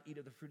shall not eat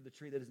of the fruit of the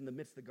tree that is in the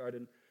midst of the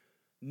garden,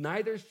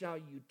 neither shall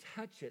you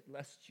touch it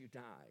lest you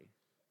die.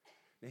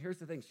 Now here's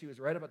the thing. She was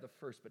right about the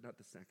first, but not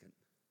the second.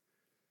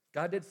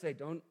 God did say,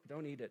 don't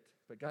eat it,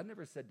 but God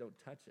never said don't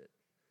touch it.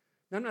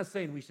 Now, I'm not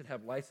saying we should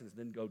have license and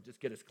then go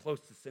just get as close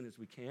to sin as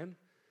we can.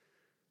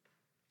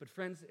 But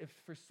friends, if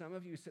for some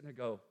of you sitting there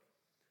go,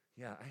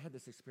 yeah, I had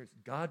this experience.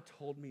 God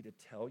told me to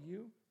tell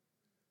you,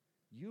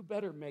 you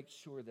better make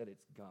sure that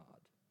it's God.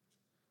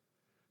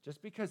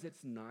 Just because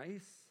it's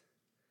nice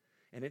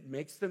and it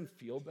makes them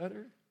feel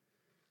better,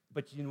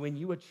 but when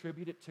you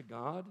attribute it to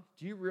God,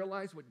 do you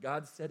realize what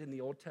God said in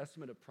the Old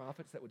Testament of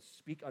prophets that would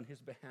speak on his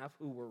behalf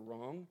who were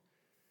wrong?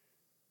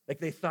 Like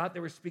they thought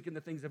they were speaking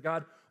the things of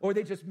God, or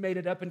they just made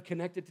it up and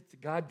connected it to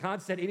God.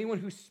 God said, anyone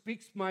who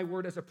speaks my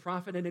word as a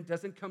prophet and it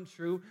doesn't come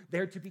true,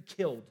 they're to be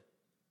killed.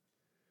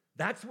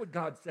 That's what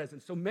God says.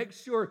 And so make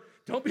sure,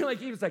 don't be like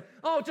he was like,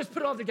 oh, just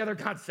put it all together.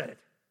 God said it.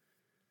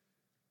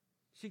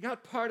 She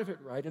got part of it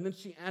right, and then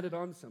she added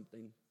on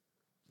something.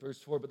 Verse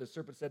 4, but the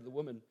serpent said to the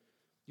woman,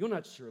 you'll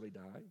not surely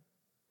die.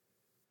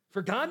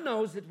 For God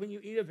knows that when you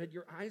eat of it,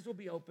 your eyes will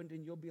be opened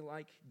and you'll be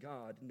like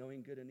God,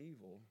 knowing good and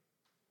evil.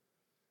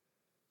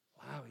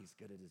 Wow, he's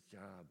good at his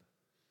job.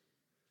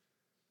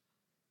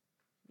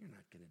 You're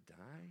not going to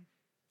die.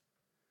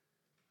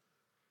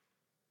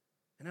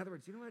 In other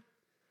words, you know what?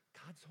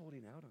 God's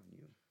holding out on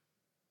you.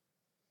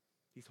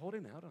 He's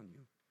holding out on you.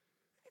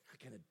 You're not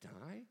going to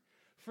die.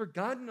 For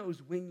God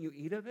knows when you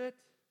eat of it.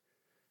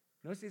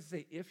 Notice he doesn't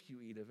say if you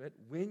eat of it.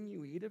 When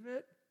you eat of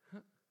it,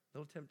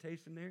 little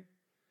temptation there.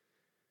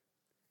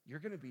 You're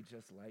going to be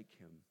just like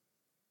him,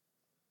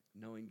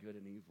 knowing good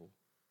and evil.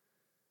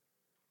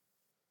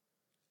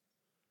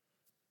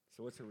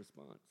 So what's her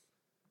response?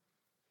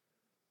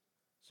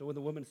 So when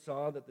the woman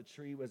saw that the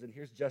tree was, and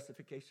here's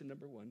justification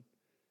number 1.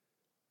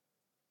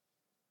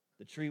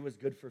 The tree was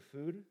good for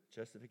food,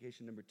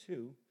 justification number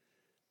 2.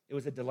 It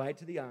was a delight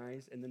to the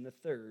eyes, and then the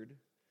third,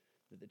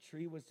 that the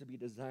tree was to be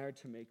desired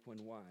to make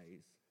one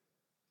wise.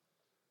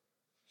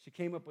 She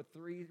came up with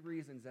 3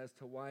 reasons as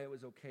to why it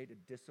was okay to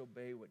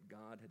disobey what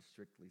God had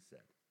strictly said.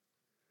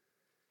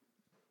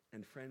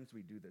 And friends,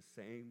 we do the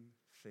same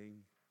thing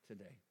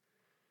today.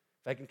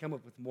 If I can come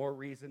up with more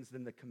reasons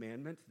than the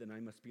commandment, then I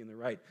must be in the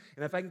right.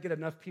 And if I can get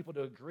enough people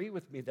to agree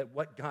with me that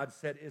what God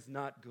said is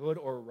not good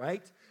or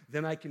right,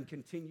 then I can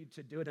continue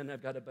to do it, and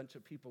I've got a bunch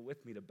of people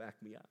with me to back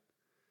me up.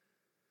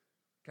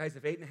 Guys,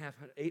 if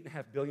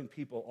 8.5 billion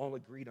people all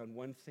agreed on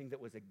one thing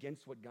that was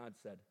against what God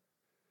said,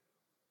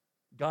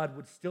 God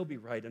would still be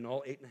right, and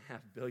all 8.5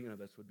 billion of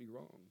us would be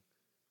wrong.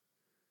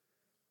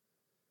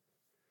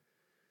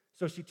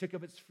 So she took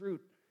of its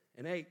fruit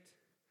and ate.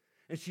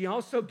 And she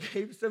also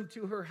gave some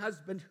to her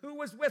husband who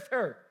was with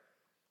her.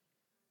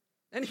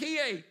 And he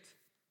ate.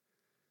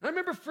 I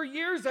remember for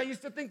years I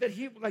used to think that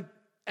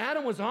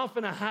Adam was off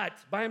in a hut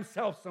by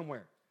himself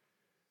somewhere.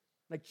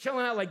 Like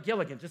chilling out like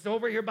Gilligan, just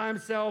over here by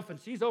himself,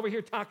 and she's over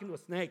here talking to a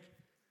snake.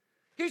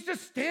 He's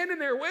just standing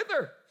there with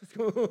her. Just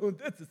going, oh,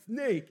 that's a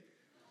snake.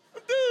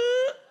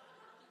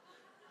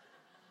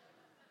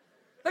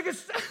 Like at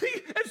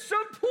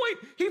some point,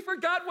 he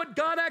forgot what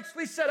God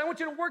actually said. I want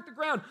you to work the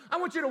ground. I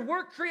want you to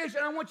work creation.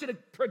 I want you to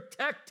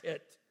protect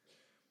it.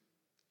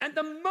 And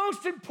the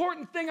most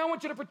important thing I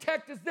want you to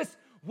protect is this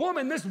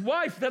woman, this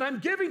wife that I'm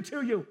giving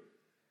to you.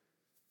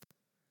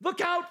 Look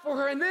out for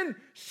her. And then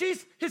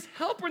she's his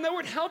helper. And the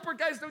word helper,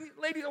 guys,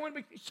 ladies, I want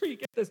to make sure you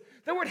get this.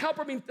 The word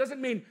helper doesn't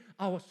mean,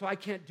 oh, so I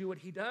can't do what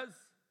he does.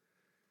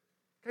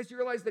 Guys, you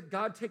realize that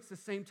God takes the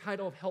same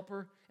title of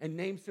helper and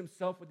names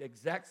himself with the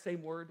exact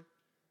same word?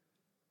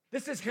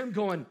 This is him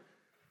going,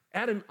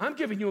 Adam, I'm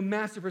giving you a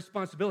massive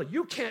responsibility.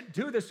 You can't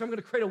do this, so I'm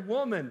going to create a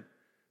woman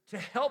to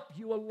help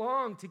you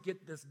along to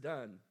get this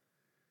done.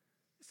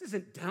 This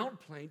isn't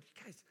downplaying.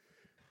 Guys,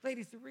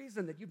 ladies, the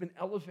reason that you've been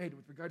elevated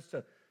with regards to,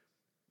 it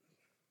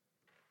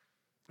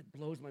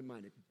blows my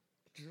mind. It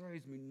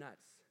drives me nuts.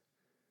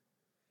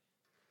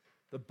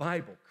 The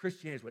Bible,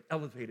 Christianity is what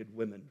elevated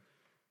women.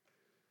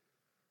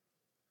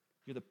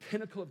 You're the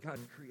pinnacle of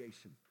God's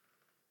creation.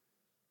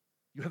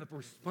 You have a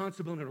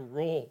responsibility and a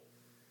role,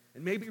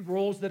 and maybe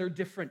roles that are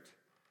different.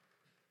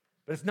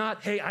 But it's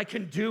not, hey, I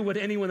can do what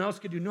anyone else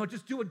can do. No,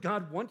 just do what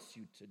God wants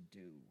you to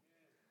do.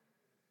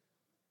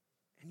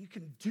 And you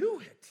can do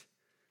it.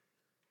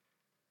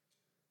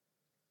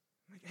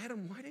 Like,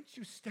 Adam, why didn't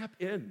you step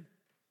in?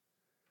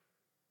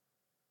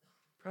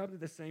 Probably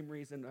the same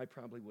reason I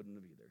probably wouldn't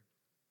have either.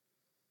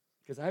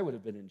 Because I would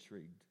have been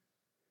intrigued.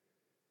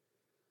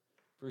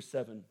 Verse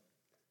 7.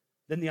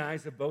 Then the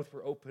eyes of both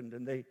were opened,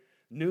 and they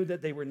knew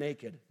that they were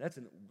naked. That's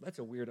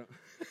a weird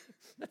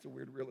that's a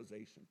weird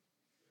realization.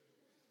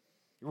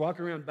 You're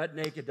walking around butt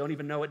naked, don't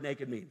even know what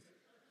naked means.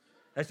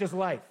 That's just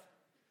life.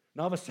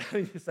 And all of a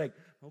sudden, it's like,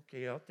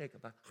 okay, I'll take a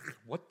bath.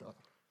 What the?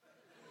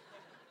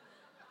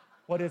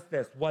 What is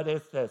this? What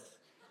is this?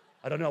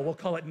 I don't know. We'll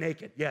call it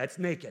naked. Yeah, it's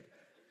naked.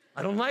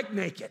 I don't like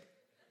naked.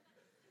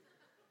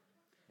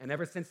 And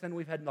ever since then,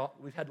 we've had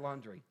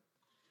laundry.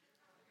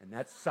 And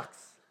that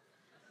sucks.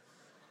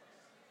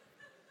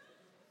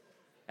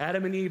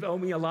 Adam and Eve owe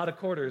me a lot of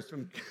quarters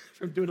from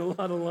doing a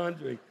lot of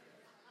laundry.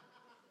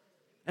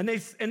 And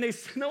they you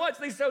know what?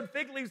 They sewed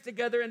fig leaves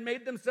together and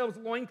made themselves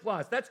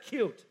loincloths. That's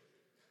cute.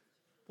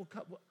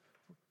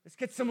 Let's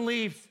get some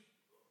leaves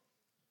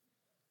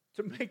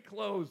to make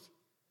clothes.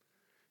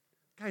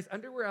 Guys,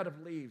 underwear out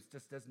of leaves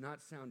just does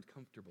not sound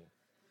comfortable.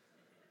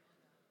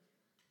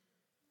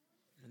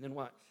 And then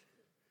watch.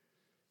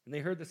 And they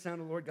heard the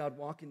sound of the Lord God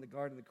walking in the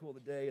garden in the cool of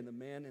the day, and the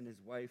man and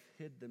his wife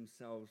hid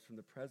themselves from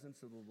the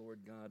presence of the Lord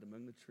God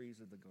among the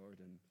trees of the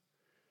garden.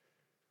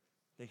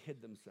 They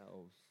hid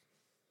themselves.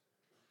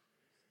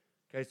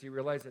 Guys, do you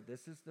realize that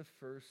this is the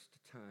first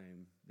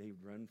time they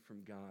run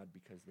from God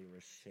because they were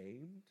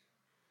ashamed,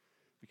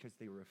 because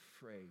they were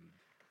afraid?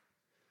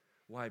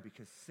 Why?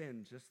 Because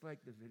sin, just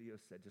like the video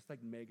said, just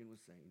like Megan was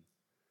saying,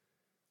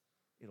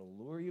 it'll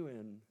lure you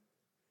in,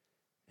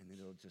 and then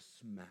it'll just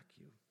smack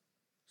you.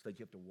 It's like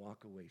you have to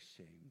walk away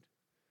shamed.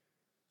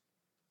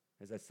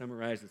 As I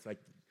summarize, it's like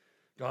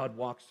God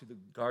walks through the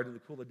garden in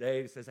the cool of the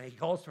day. He says, hey, he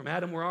calls from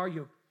Adam, where are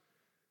you?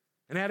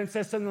 And Adam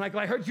says something like,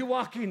 well, I heard you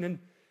walking, and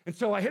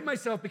so I hid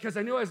myself because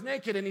I knew I was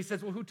naked. And he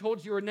says, well, who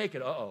told you were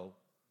naked? Uh-oh.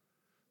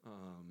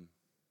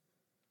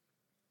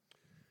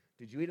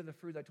 Did you eat of the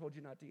fruit I told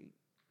you not to eat?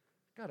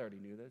 God already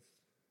knew this.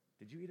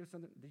 Did you eat of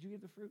something? Did you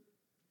eat the fruit?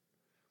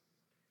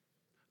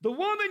 The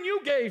woman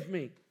you gave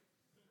me.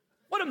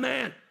 What a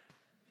man.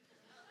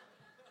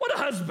 What a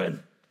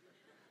husband.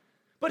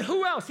 But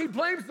who else? He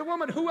blames the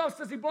woman. Who else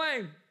does he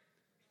blame?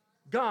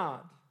 God.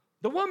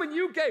 The woman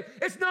you gave.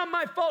 It's not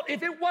my fault.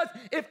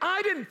 If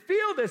I didn't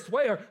feel this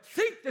way or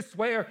think this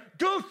way or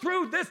go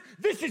through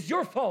this is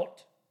your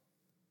fault.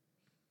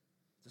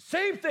 It's the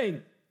same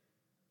thing.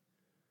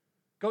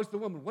 Goes to the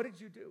woman, what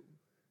did you do?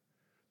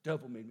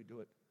 Devil made me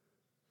do it.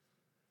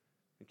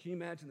 And can you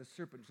imagine the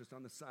serpent just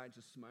on the side,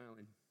 just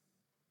smiling?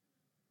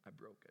 I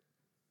broke it.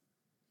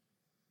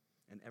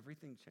 And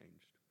everything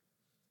changed.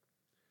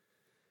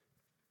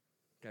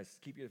 Guys,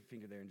 keep your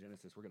finger there in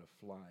Genesis. We're going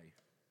to fly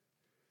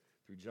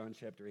through John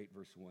chapter 8,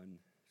 verse 1.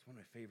 It's one of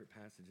my favorite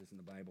passages in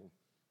the Bible.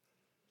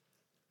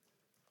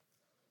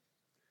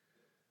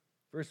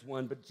 Verse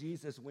 1, but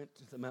Jesus went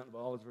to the Mount of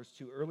Olives. Verse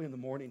 2, early in the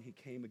morning he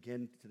came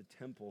again to the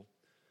temple.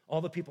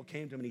 All the people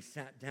came to him, and he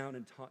sat down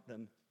and taught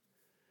them.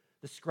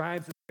 The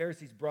scribes and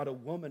Pharisees brought a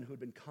woman who had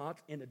been caught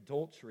in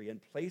adultery,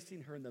 and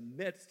placing her in the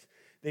midst,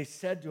 they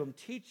said to him,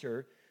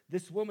 Teacher,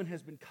 this woman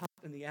has been caught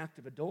in the act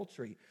of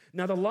adultery.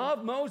 Now the law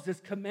of Moses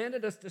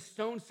commanded us to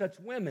stone such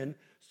women,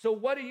 so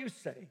what do you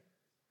say?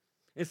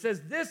 It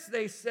says, this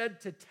they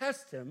said to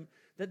test him,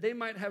 that they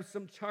might have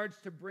some charge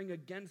to bring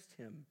against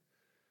him.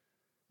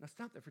 Now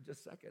stop there for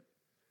just a second.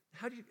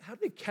 How did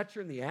they catch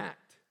her in the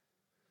act?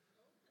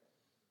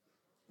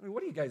 I mean,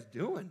 what are you guys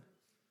doing?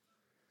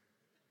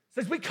 It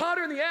says, we caught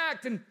her in the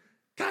act, and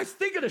guys,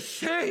 think of the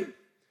shame.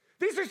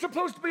 These are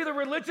supposed to be the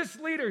religious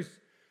leaders,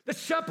 the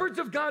shepherds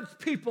of God's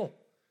people.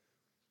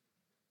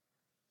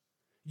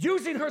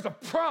 Using her as a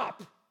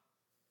prop,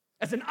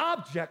 as an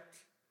object.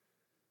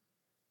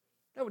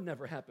 That would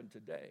never happen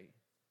today,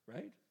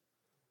 right?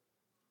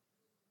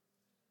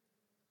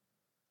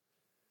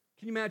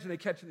 Can you imagine they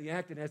catch her in the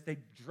act, and as they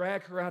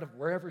drag her out of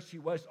wherever she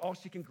was, all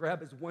she can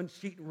grab is one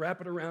sheet and wrap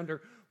it around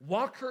her,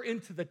 walk her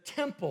into the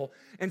temple,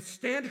 and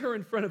stand her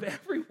in front of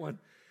everyone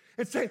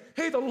and say,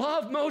 hey, the law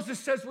of Moses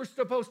says we're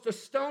supposed to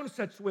stone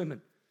such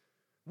women.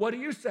 What do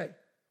you say?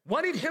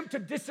 Wanting him to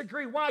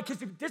disagree. Why?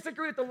 Because if you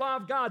disagree with the law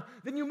of God,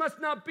 then you must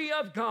not be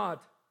of God.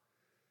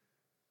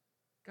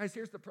 Guys,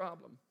 here's the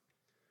problem.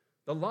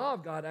 The law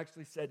of God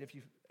actually said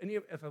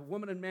if a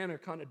woman and man are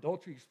caught in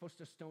adultery, you're supposed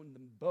to stone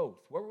them both.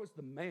 Where was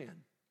the man?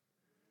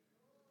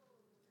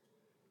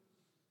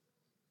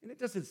 And it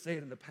doesn't say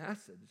it in the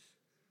passage.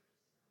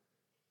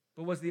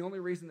 But was the only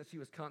reason that she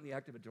was caught in the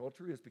act of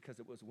adultery is because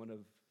it was one of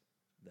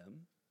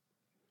them?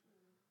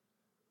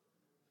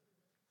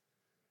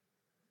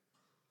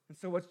 And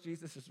so what's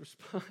Jesus'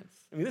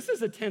 response? I mean, this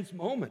is a tense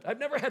moment. I've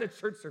never had a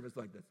church service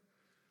like this.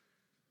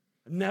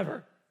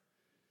 Never.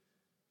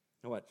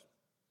 Now watch.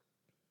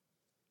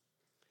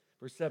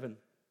 Verse 7.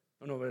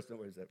 Oh, no, that's not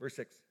what is that? Verse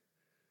 6.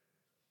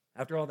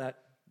 After all that,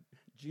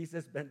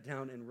 Jesus bent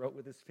down and wrote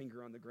with his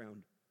finger on the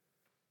ground.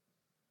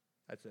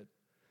 That's it.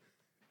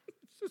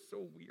 It's just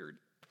so weird.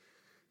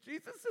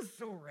 Jesus is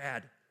so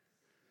rad.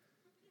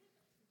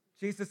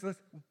 Jesus says,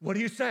 what do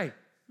you say?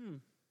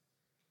 It's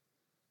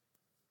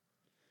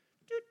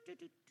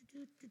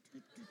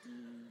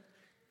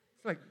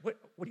like, what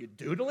are you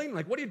doodling?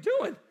 Like, what are you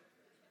doing?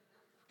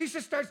 He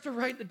just starts to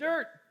write in the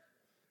dirt.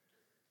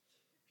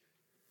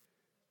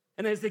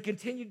 And as they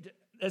continued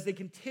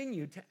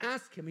to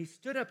ask him, he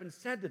stood up and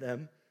said to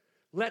them,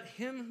 let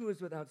him who is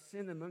without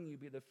sin among you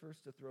be the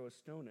first to throw a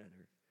stone at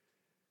her.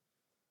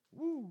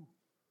 Woo.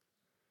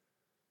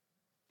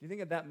 Do you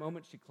think at that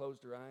moment she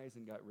closed her eyes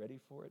and got ready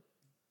for it?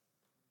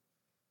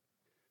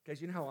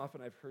 Guys, you know how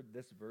often I've heard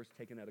this verse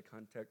taken out of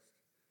context?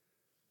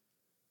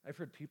 I've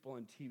heard people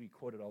on TV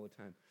quote it all the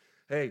time.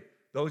 Hey,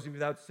 those of you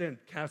without sin,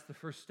 cast the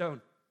first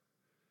stone.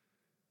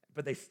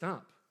 But they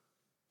stop.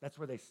 That's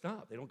where they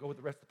stop. They don't go with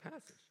the rest of the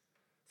passage.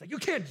 It's like, you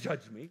can't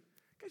judge me.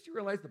 Guys, you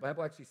realize the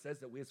Bible actually says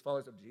that we as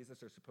followers of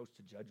Jesus are supposed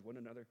to judge one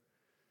another?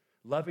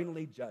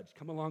 Lovingly judge.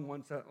 Come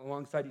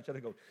alongside each other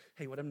and go,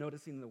 hey, what I'm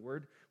noticing in the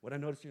Word, what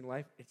I'm noticing in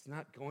life, it's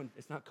not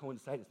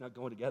coinciding, it's not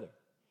going together.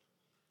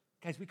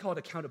 Guys, we call it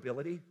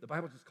accountability. The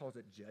Bible just calls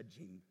it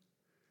judging.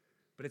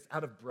 But it's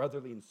out of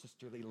brotherly and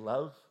sisterly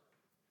love.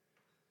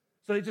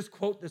 So they just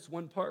quote this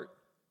one part.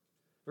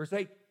 Verse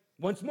 8,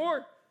 once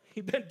more,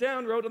 he bent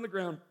down, wrote on the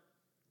ground.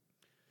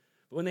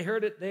 But when they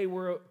heard it, they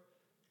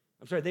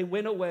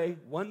went away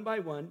one by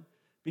one,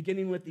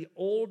 beginning with the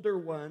older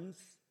ones,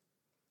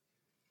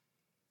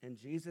 and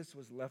Jesus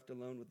was left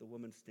alone with the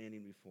woman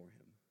standing before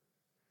him.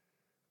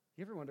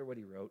 You ever wonder what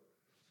he wrote?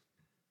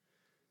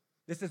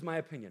 This is my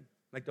opinion.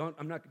 Like, don't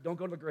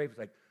go to the grave. It's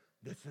like,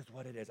 this is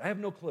what it is. I have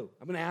no clue.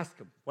 I'm going to ask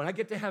him. When I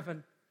get to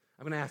heaven,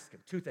 I'm going to ask him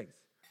two things.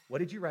 What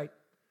did you write?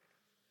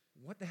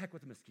 What the heck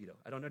with the mosquito?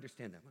 I don't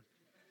understand that one.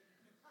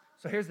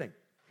 So here's the thing.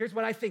 Here's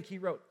what I think he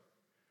wrote.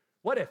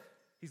 What if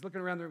he's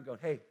looking around the room going,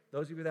 hey,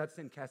 those of you without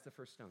sin, cast the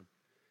first stone.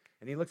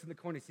 And he looks in the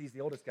corner, he sees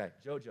the oldest guy,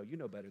 Jojo, you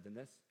know better than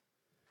this.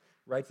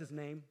 Writes his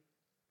name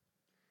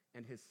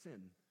and his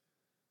sin.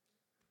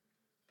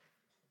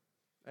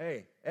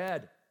 Hey,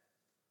 Ed,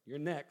 you're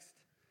next.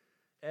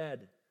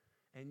 Ed,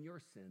 and your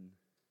sin.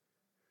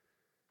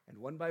 And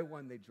one by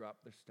one, they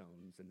dropped their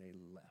stones and they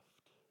left.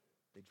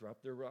 They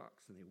dropped their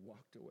rocks and they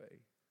walked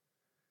away.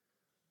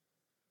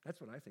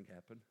 That's what I think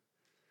happened.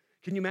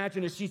 Can you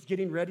imagine as she's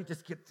getting ready,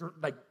 just get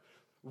like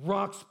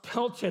rocks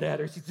pelted at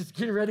her. She's just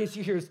getting ready and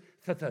she hears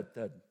thud, thud,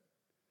 thud.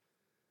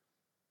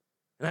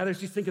 And either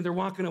she's thinking they're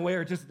walking away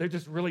or they're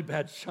just really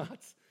bad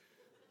shots.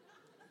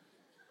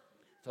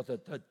 Thud,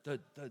 thud, thud, thud,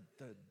 thud,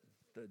 thud,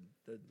 thud,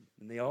 thud.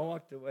 And they all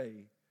walked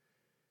away.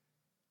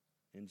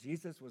 And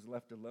Jesus was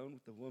left alone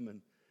with the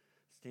woman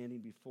standing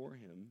before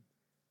him.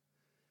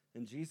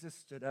 And Jesus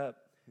stood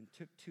up and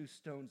took 2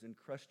 stones and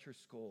crushed her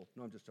skull.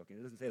 No, I'm just joking.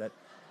 It doesn't say that.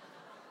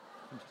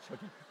 I'm just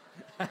joking.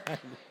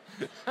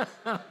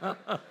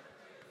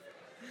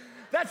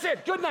 That's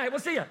it. Good night.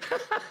 We'll see you.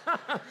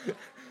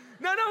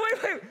 No,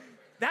 wait.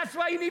 That's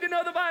why you need to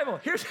know the Bible.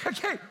 Here's,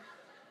 okay.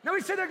 No,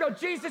 he said there, go,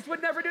 Jesus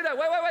would never do that.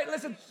 Wait,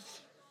 listen.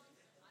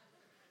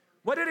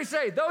 What did he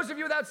say? Those of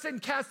you without sin,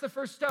 cast the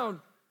first stone.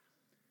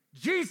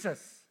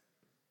 Jesus,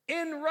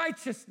 in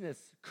righteousness,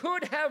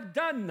 could have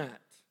done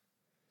that.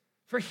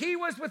 For he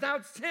was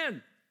without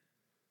sin.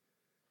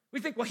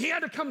 We think, well, he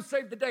had to come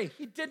save the day.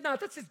 He did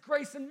not. That's his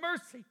grace and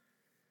mercy.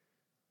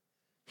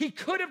 He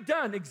could have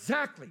done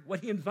exactly what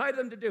he invited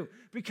them to do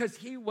because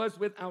he was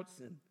without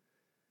sin.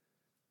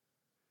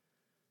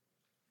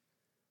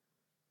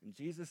 And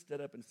Jesus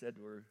stood up and said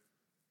to her,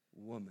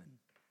 woman.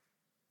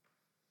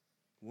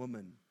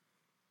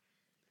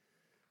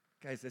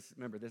 Guys,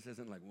 remember, this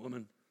isn't like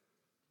woman.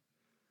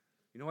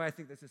 You know why I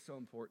think this is so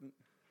important?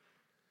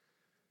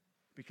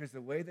 Because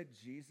the way that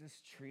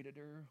Jesus treated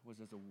her was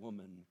as a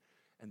woman,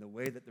 and the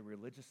way that the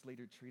religious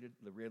leaders treated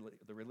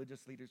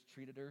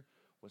her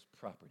was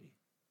property.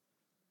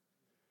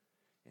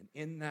 And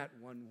in that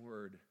one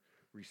word,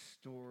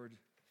 restored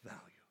value.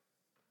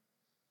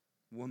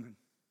 Woman.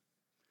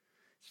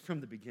 It's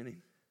from the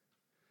beginning.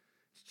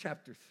 It's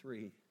chapter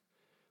 3,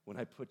 when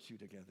I put you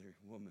together,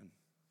 woman.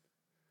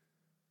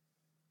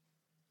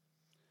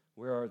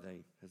 Where are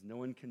they? Has no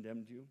one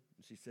condemned you?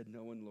 And she said,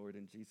 no one, Lord.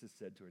 And Jesus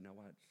said to her, now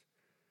watch.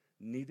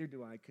 Neither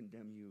do I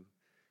condemn you.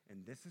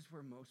 And this is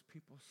where most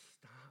people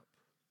stop.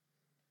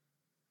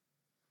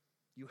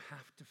 You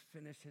have to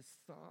finish his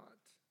thought.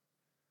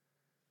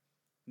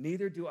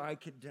 Neither do I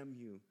condemn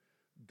you.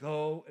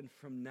 Go and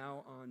from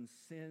now on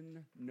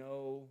sin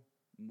no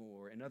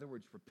more. In other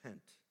words,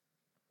 repent.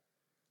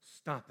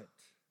 Stop it.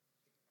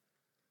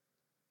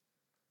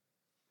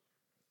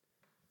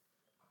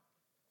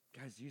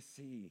 Guys, you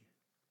see,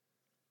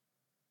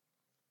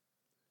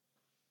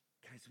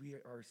 guys, we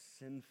are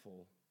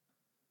sinful.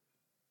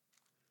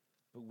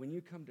 But when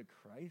you come to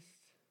Christ,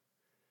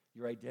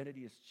 your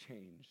identity is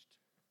changed.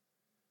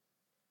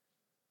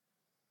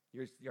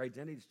 Your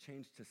identity is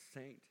changed to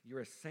saint. You're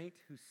a saint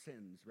who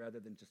sins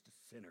rather than just a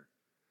sinner.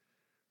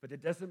 But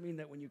it doesn't mean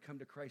that when you come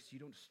to Christ, you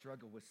don't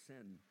struggle with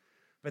sin.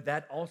 But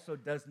that also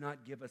does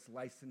not give us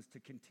license to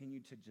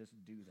continue to just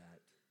do that.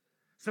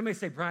 Somebody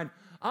say, Brian,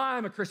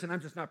 I'm a Christian,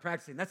 I'm just not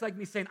practicing. That's like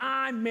me saying,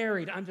 I'm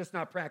married, I'm just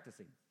not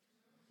practicing.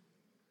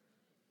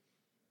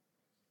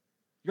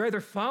 You're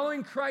either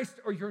following Christ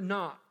or you're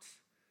not.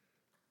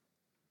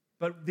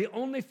 But the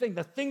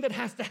thing that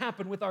has to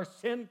happen with our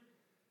sin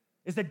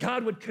is that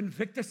God would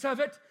convict us of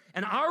it,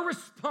 and our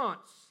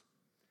response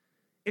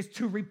is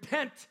to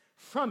repent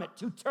from it,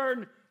 to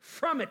turn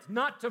from it,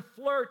 not to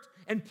flirt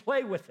and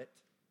play with it.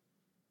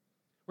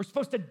 We're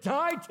supposed to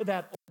die to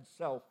that old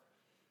self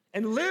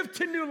and live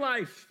to new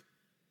life.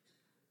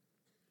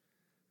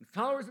 And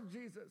followers of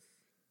Jesus,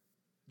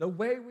 the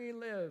way we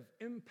live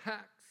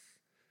impacts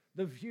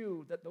the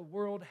view that the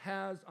world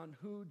has on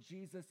who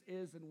Jesus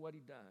is and what he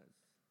does.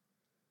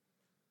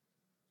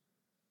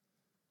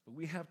 But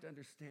we have to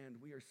understand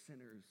we are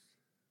sinners.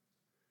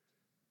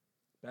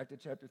 Back to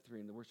chapter 3,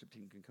 and the worship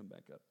team can come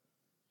back up.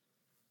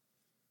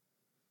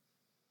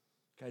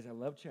 Guys, I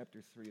love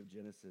chapter 3 of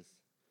Genesis.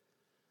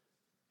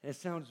 And it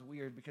sounds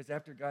weird because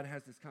after God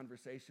has this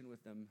conversation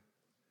with them,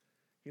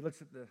 he looks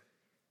at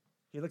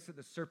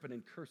the serpent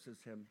and curses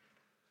him,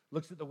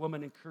 looks at the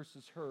woman and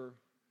curses her, and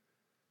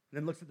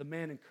then looks at the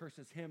man and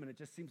curses him, and it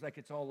just seems like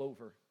it's all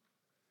over.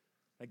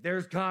 Like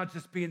there's God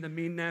just being the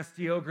mean,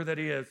 nasty ogre that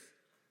he is.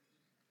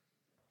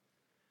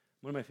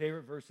 One of my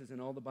favorite verses in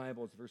all the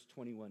Bible is verse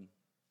 21.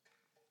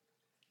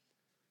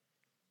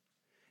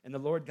 And the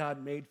Lord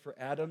God made for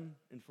Adam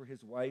and for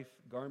his wife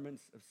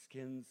garments of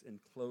skins and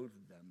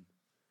clothed them.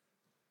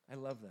 I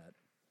love that.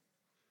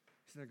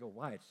 He's going to go,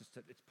 why?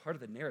 It's part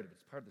of the narrative.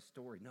 It's part of the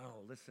story.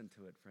 No, listen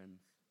to it,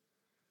 friends.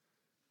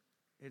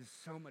 It is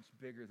so much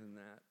bigger than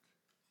that.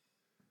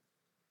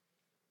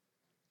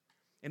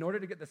 In order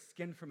to get the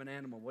skin from an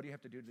animal, what do you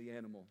have to do to the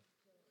animal?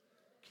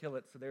 Kill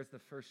it. So there's the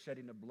first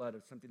shedding of blood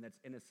of something that's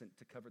innocent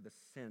to cover the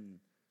sin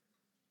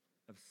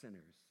of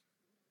sinners.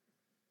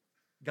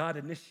 God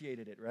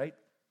initiated it, right?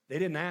 They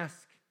didn't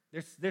ask.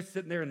 They're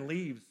sitting there in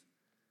leaves.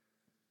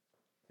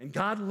 And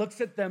God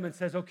looks at them and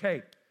says,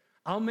 okay,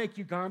 I'll make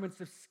you garments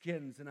of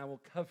skins and I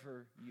will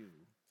cover you.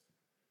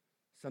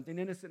 Something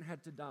innocent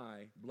had to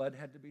die. Blood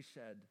had to be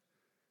shed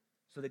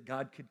so that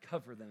God could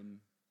cover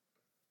them.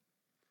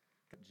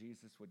 That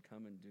Jesus would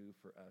come and do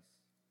for us.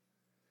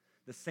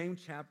 The same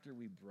chapter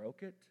we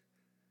broke it,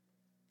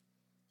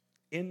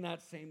 in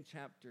that same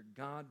chapter,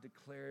 God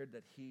declared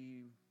that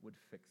he would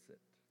fix it.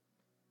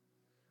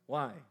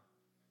 Why?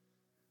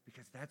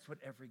 Because that's what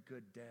every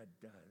good dad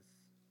does.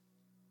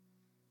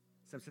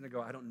 Sometimes I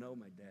go, I don't know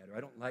my dad, or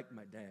I don't like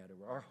my dad,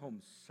 or our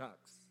home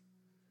sucks.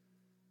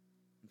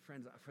 And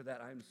friends, for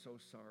that, I'm so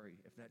sorry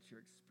if that's your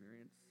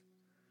experience.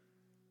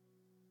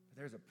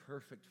 But there's a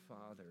perfect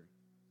father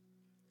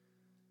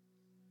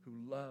who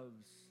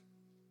loves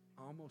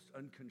almost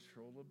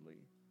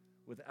uncontrollably,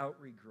 without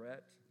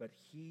regret, but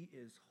he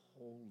is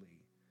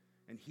holy.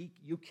 And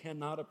you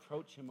cannot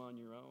approach him on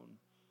your own.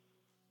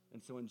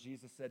 And so when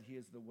Jesus said he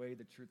is the way,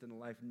 the truth, and the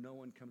life, no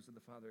one comes to the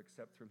Father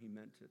except through him, he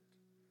meant it.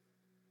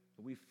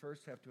 But we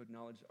first have to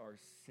acknowledge our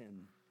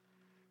sin.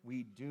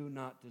 We do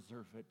not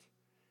deserve it.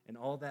 And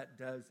all that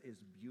does is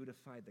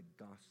beautify the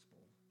gospel.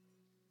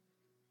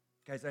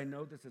 Guys, I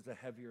know this is a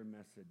heavier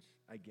message.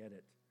 I get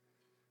it.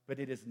 But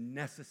it is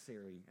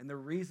necessary. And the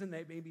reason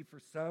that maybe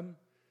for some,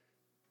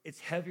 it's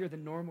heavier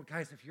than normal.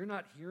 Guys, if you're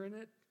not hearing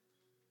it,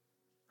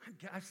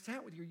 I've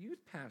sat with your youth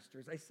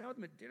pastors. I sat with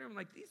them at dinner. I'm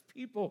like, these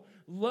people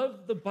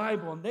love the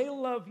Bible, and they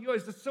love you. I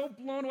was just so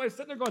blown away. I was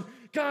sitting there going,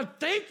 God,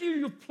 thank you.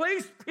 You've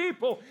placed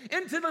people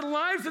into the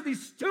lives of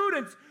these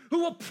students who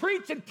will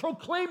preach and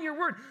proclaim your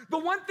word. The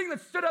one thing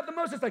that stood out the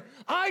most is like,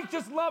 I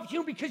just love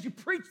you because you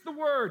preach the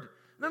word.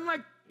 And I'm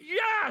like,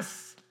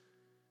 yes.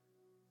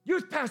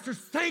 Youth pastors,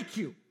 thank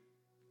you.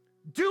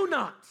 Do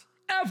not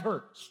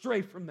ever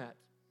stray from that.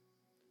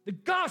 The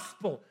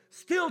gospel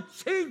still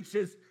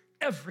changes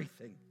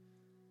everything.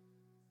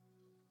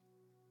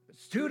 But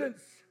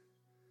students,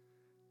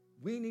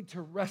 we need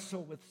to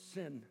wrestle with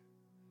sin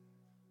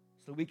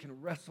so we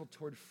can wrestle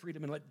toward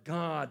freedom and let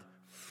God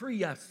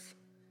free us.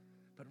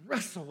 But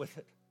wrestle with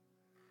it.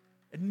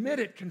 Admit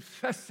it,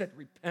 confess it,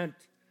 repent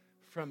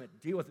from it.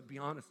 Deal with it, be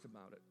honest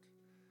about it.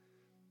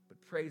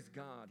 But praise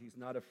God, he's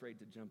not afraid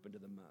to jump into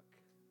the muck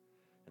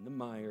and the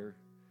mire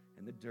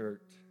and the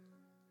dirt.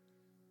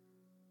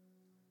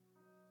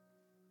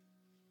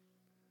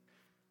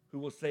 Who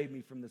will save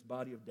me from this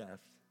body of death?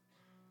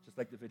 Just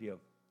like the video.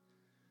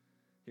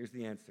 Here's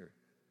the answer.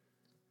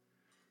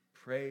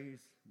 Praise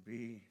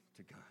be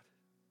to God.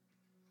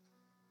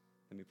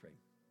 Let me pray.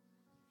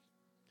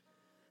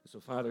 So,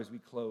 Father, as we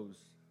close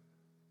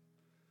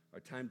our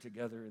time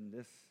together in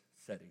this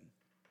setting,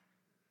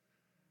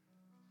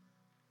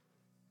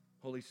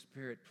 Holy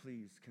Spirit,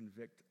 please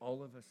convict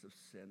all of us of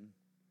sin.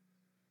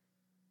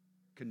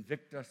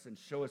 Convict us and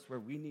show us where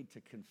we need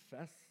to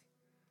confess.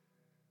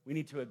 We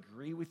need to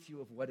agree with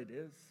you of what it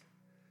is.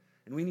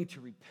 And we need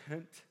to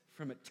repent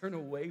from it, turn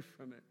away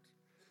from it.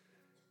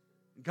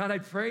 God, I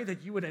pray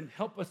that you would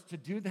help us to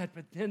do that,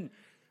 but then,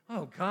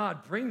 oh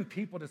God, bring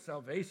people to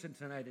salvation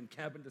tonight in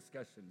cabin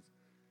discussions.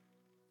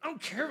 I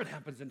don't care what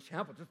happens in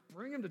chapel, just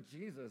bring them to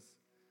Jesus.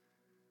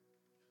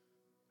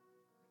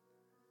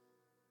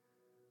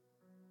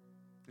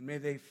 And may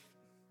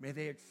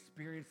they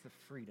experience the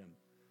freedom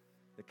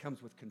that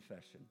comes with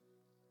confession.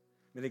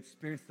 May they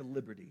experience the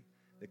liberty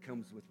that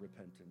comes with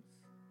repentance.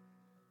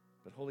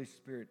 But Holy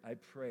Spirit, I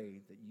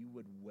pray that you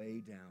would weigh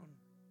down,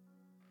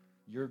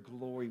 your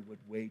glory would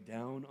weigh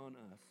down on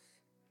us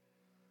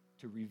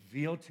to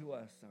reveal to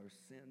us our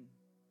sin,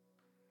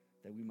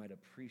 that we might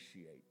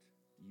appreciate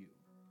you.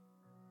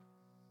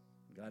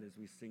 God, as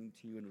we sing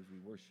to you and as we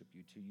worship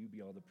you, to you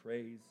be all the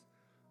praise,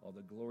 all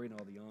the glory, and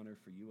all the honor,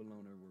 for you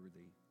alone are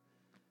worthy.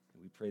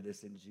 And we pray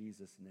this in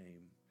Jesus'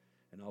 name.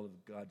 And all of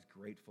God's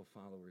grateful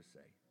followers say,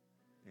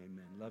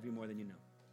 amen. Love you more than you know.